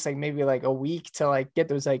only takes like maybe like a week to like get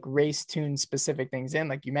those like race tune specific things in,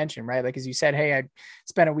 like you mentioned, right? Like as you said, hey, I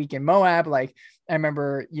spent a week in Moab. Like I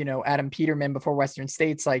remember Adam Peterman before Western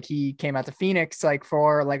States, like he came out to Phoenix like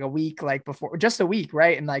for like a week, like before, just a week,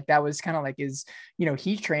 right? And like that was kind of like his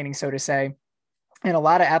heat training, so to say. And a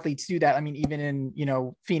lot of athletes do that. I mean, even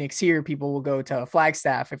in, Phoenix here, people will go to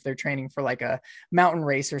Flagstaff if they're training for like a mountain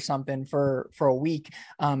race or something for a week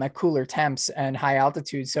at cooler temps and high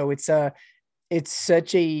altitude. So it's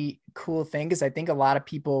such a cool thing, because I think a lot of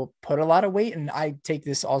people put a lot of weight, and I take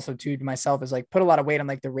this also to myself, is like put a lot of weight on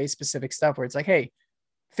like the race specific stuff, where it's like, hey,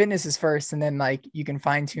 fitness is first, and then like you can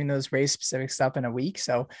fine tune those race specific stuff in a week.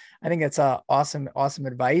 So I think that's awesome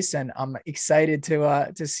advice, and I'm excited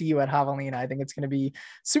to see you at Javelina. I think it's going to be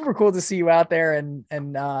super cool to see you out there and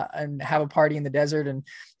have a party in the desert, and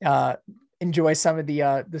enjoy some of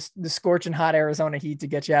the scorching hot Arizona heat to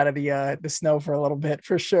get you out of the snow for a little bit,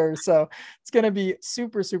 for sure. So it's going to be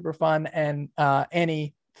super fun. And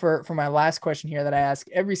Annie, for my last question here that I ask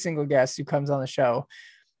every single guest who comes on the show,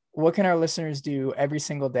 what can our listeners do every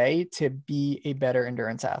single day to be a better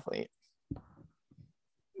endurance athlete?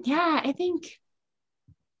 I think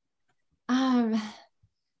I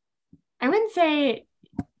wouldn't say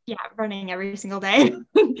running every single day.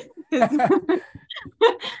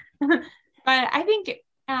 But I think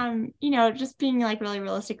just being like really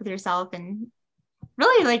realistic with yourself and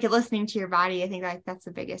really like listening to your body. I think like that's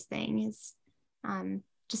the biggest thing is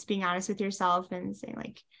just being honest with yourself and saying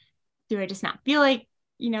like, do I just not feel like,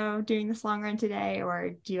 doing this long run today?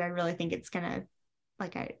 Or do I really think it's gonna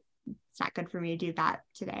it's not good for me to do that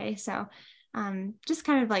today? So just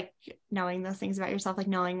kind of like knowing those things about yourself, like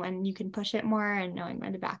knowing when you can push it more and knowing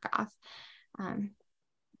when to back off. And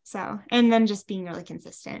then just being really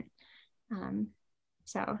consistent.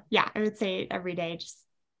 So yeah, I would say every day, just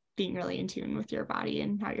being really in tune with your body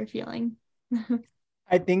and how you're feeling.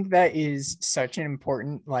 I think that is such an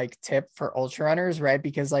important like tip for ultra runners, right?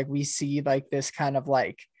 Because like we see like this kind of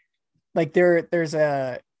like there's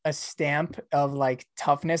a stamp of like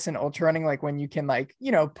toughness in ultra running, like when you can like,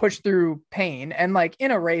 push through pain and like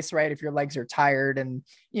in a race, right? If your legs are tired and,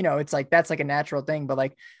 it's like, that's like a natural thing. But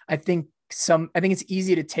like, I think it's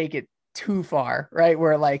easy to take it too far, right?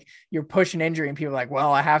 Where like you're pushing injury and people are like,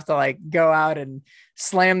 well, I have to like go out and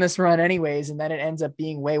slam this run anyways. And then it ends up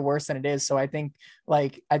being way worse than it is. So I think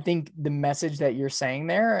the message that you're saying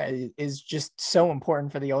there is just so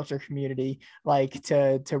important for the ultra community, like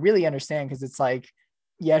to really understand. Cause it's like,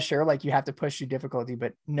 yeah, sure. Like you have to push through difficulty,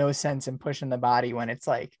 but no sense in pushing the body when it's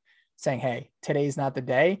like saying, hey, today's not the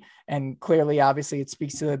day. And clearly, obviously, it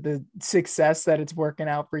speaks to the success that it's working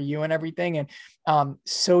out for you and everything. And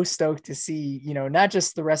so stoked to see, not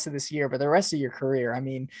just the rest of this year, but the rest of your career. I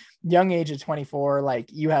mean, young age of 24,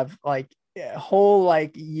 like you have like a whole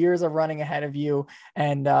like years of running ahead of you.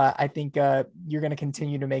 And I think you're going to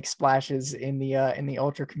continue to make splashes in the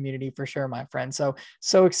ultra community for sure, my friend. So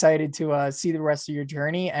excited to see the rest of your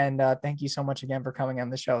journey. And thank you so much again for coming on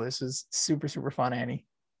the show. This was super, super fun, Annie.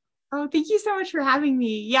 Oh, thank you so much for having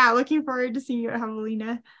me. Yeah, looking forward to seeing you at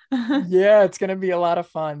Javelina. Yeah, it's going to be a lot of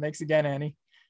fun. Thanks again, Annie.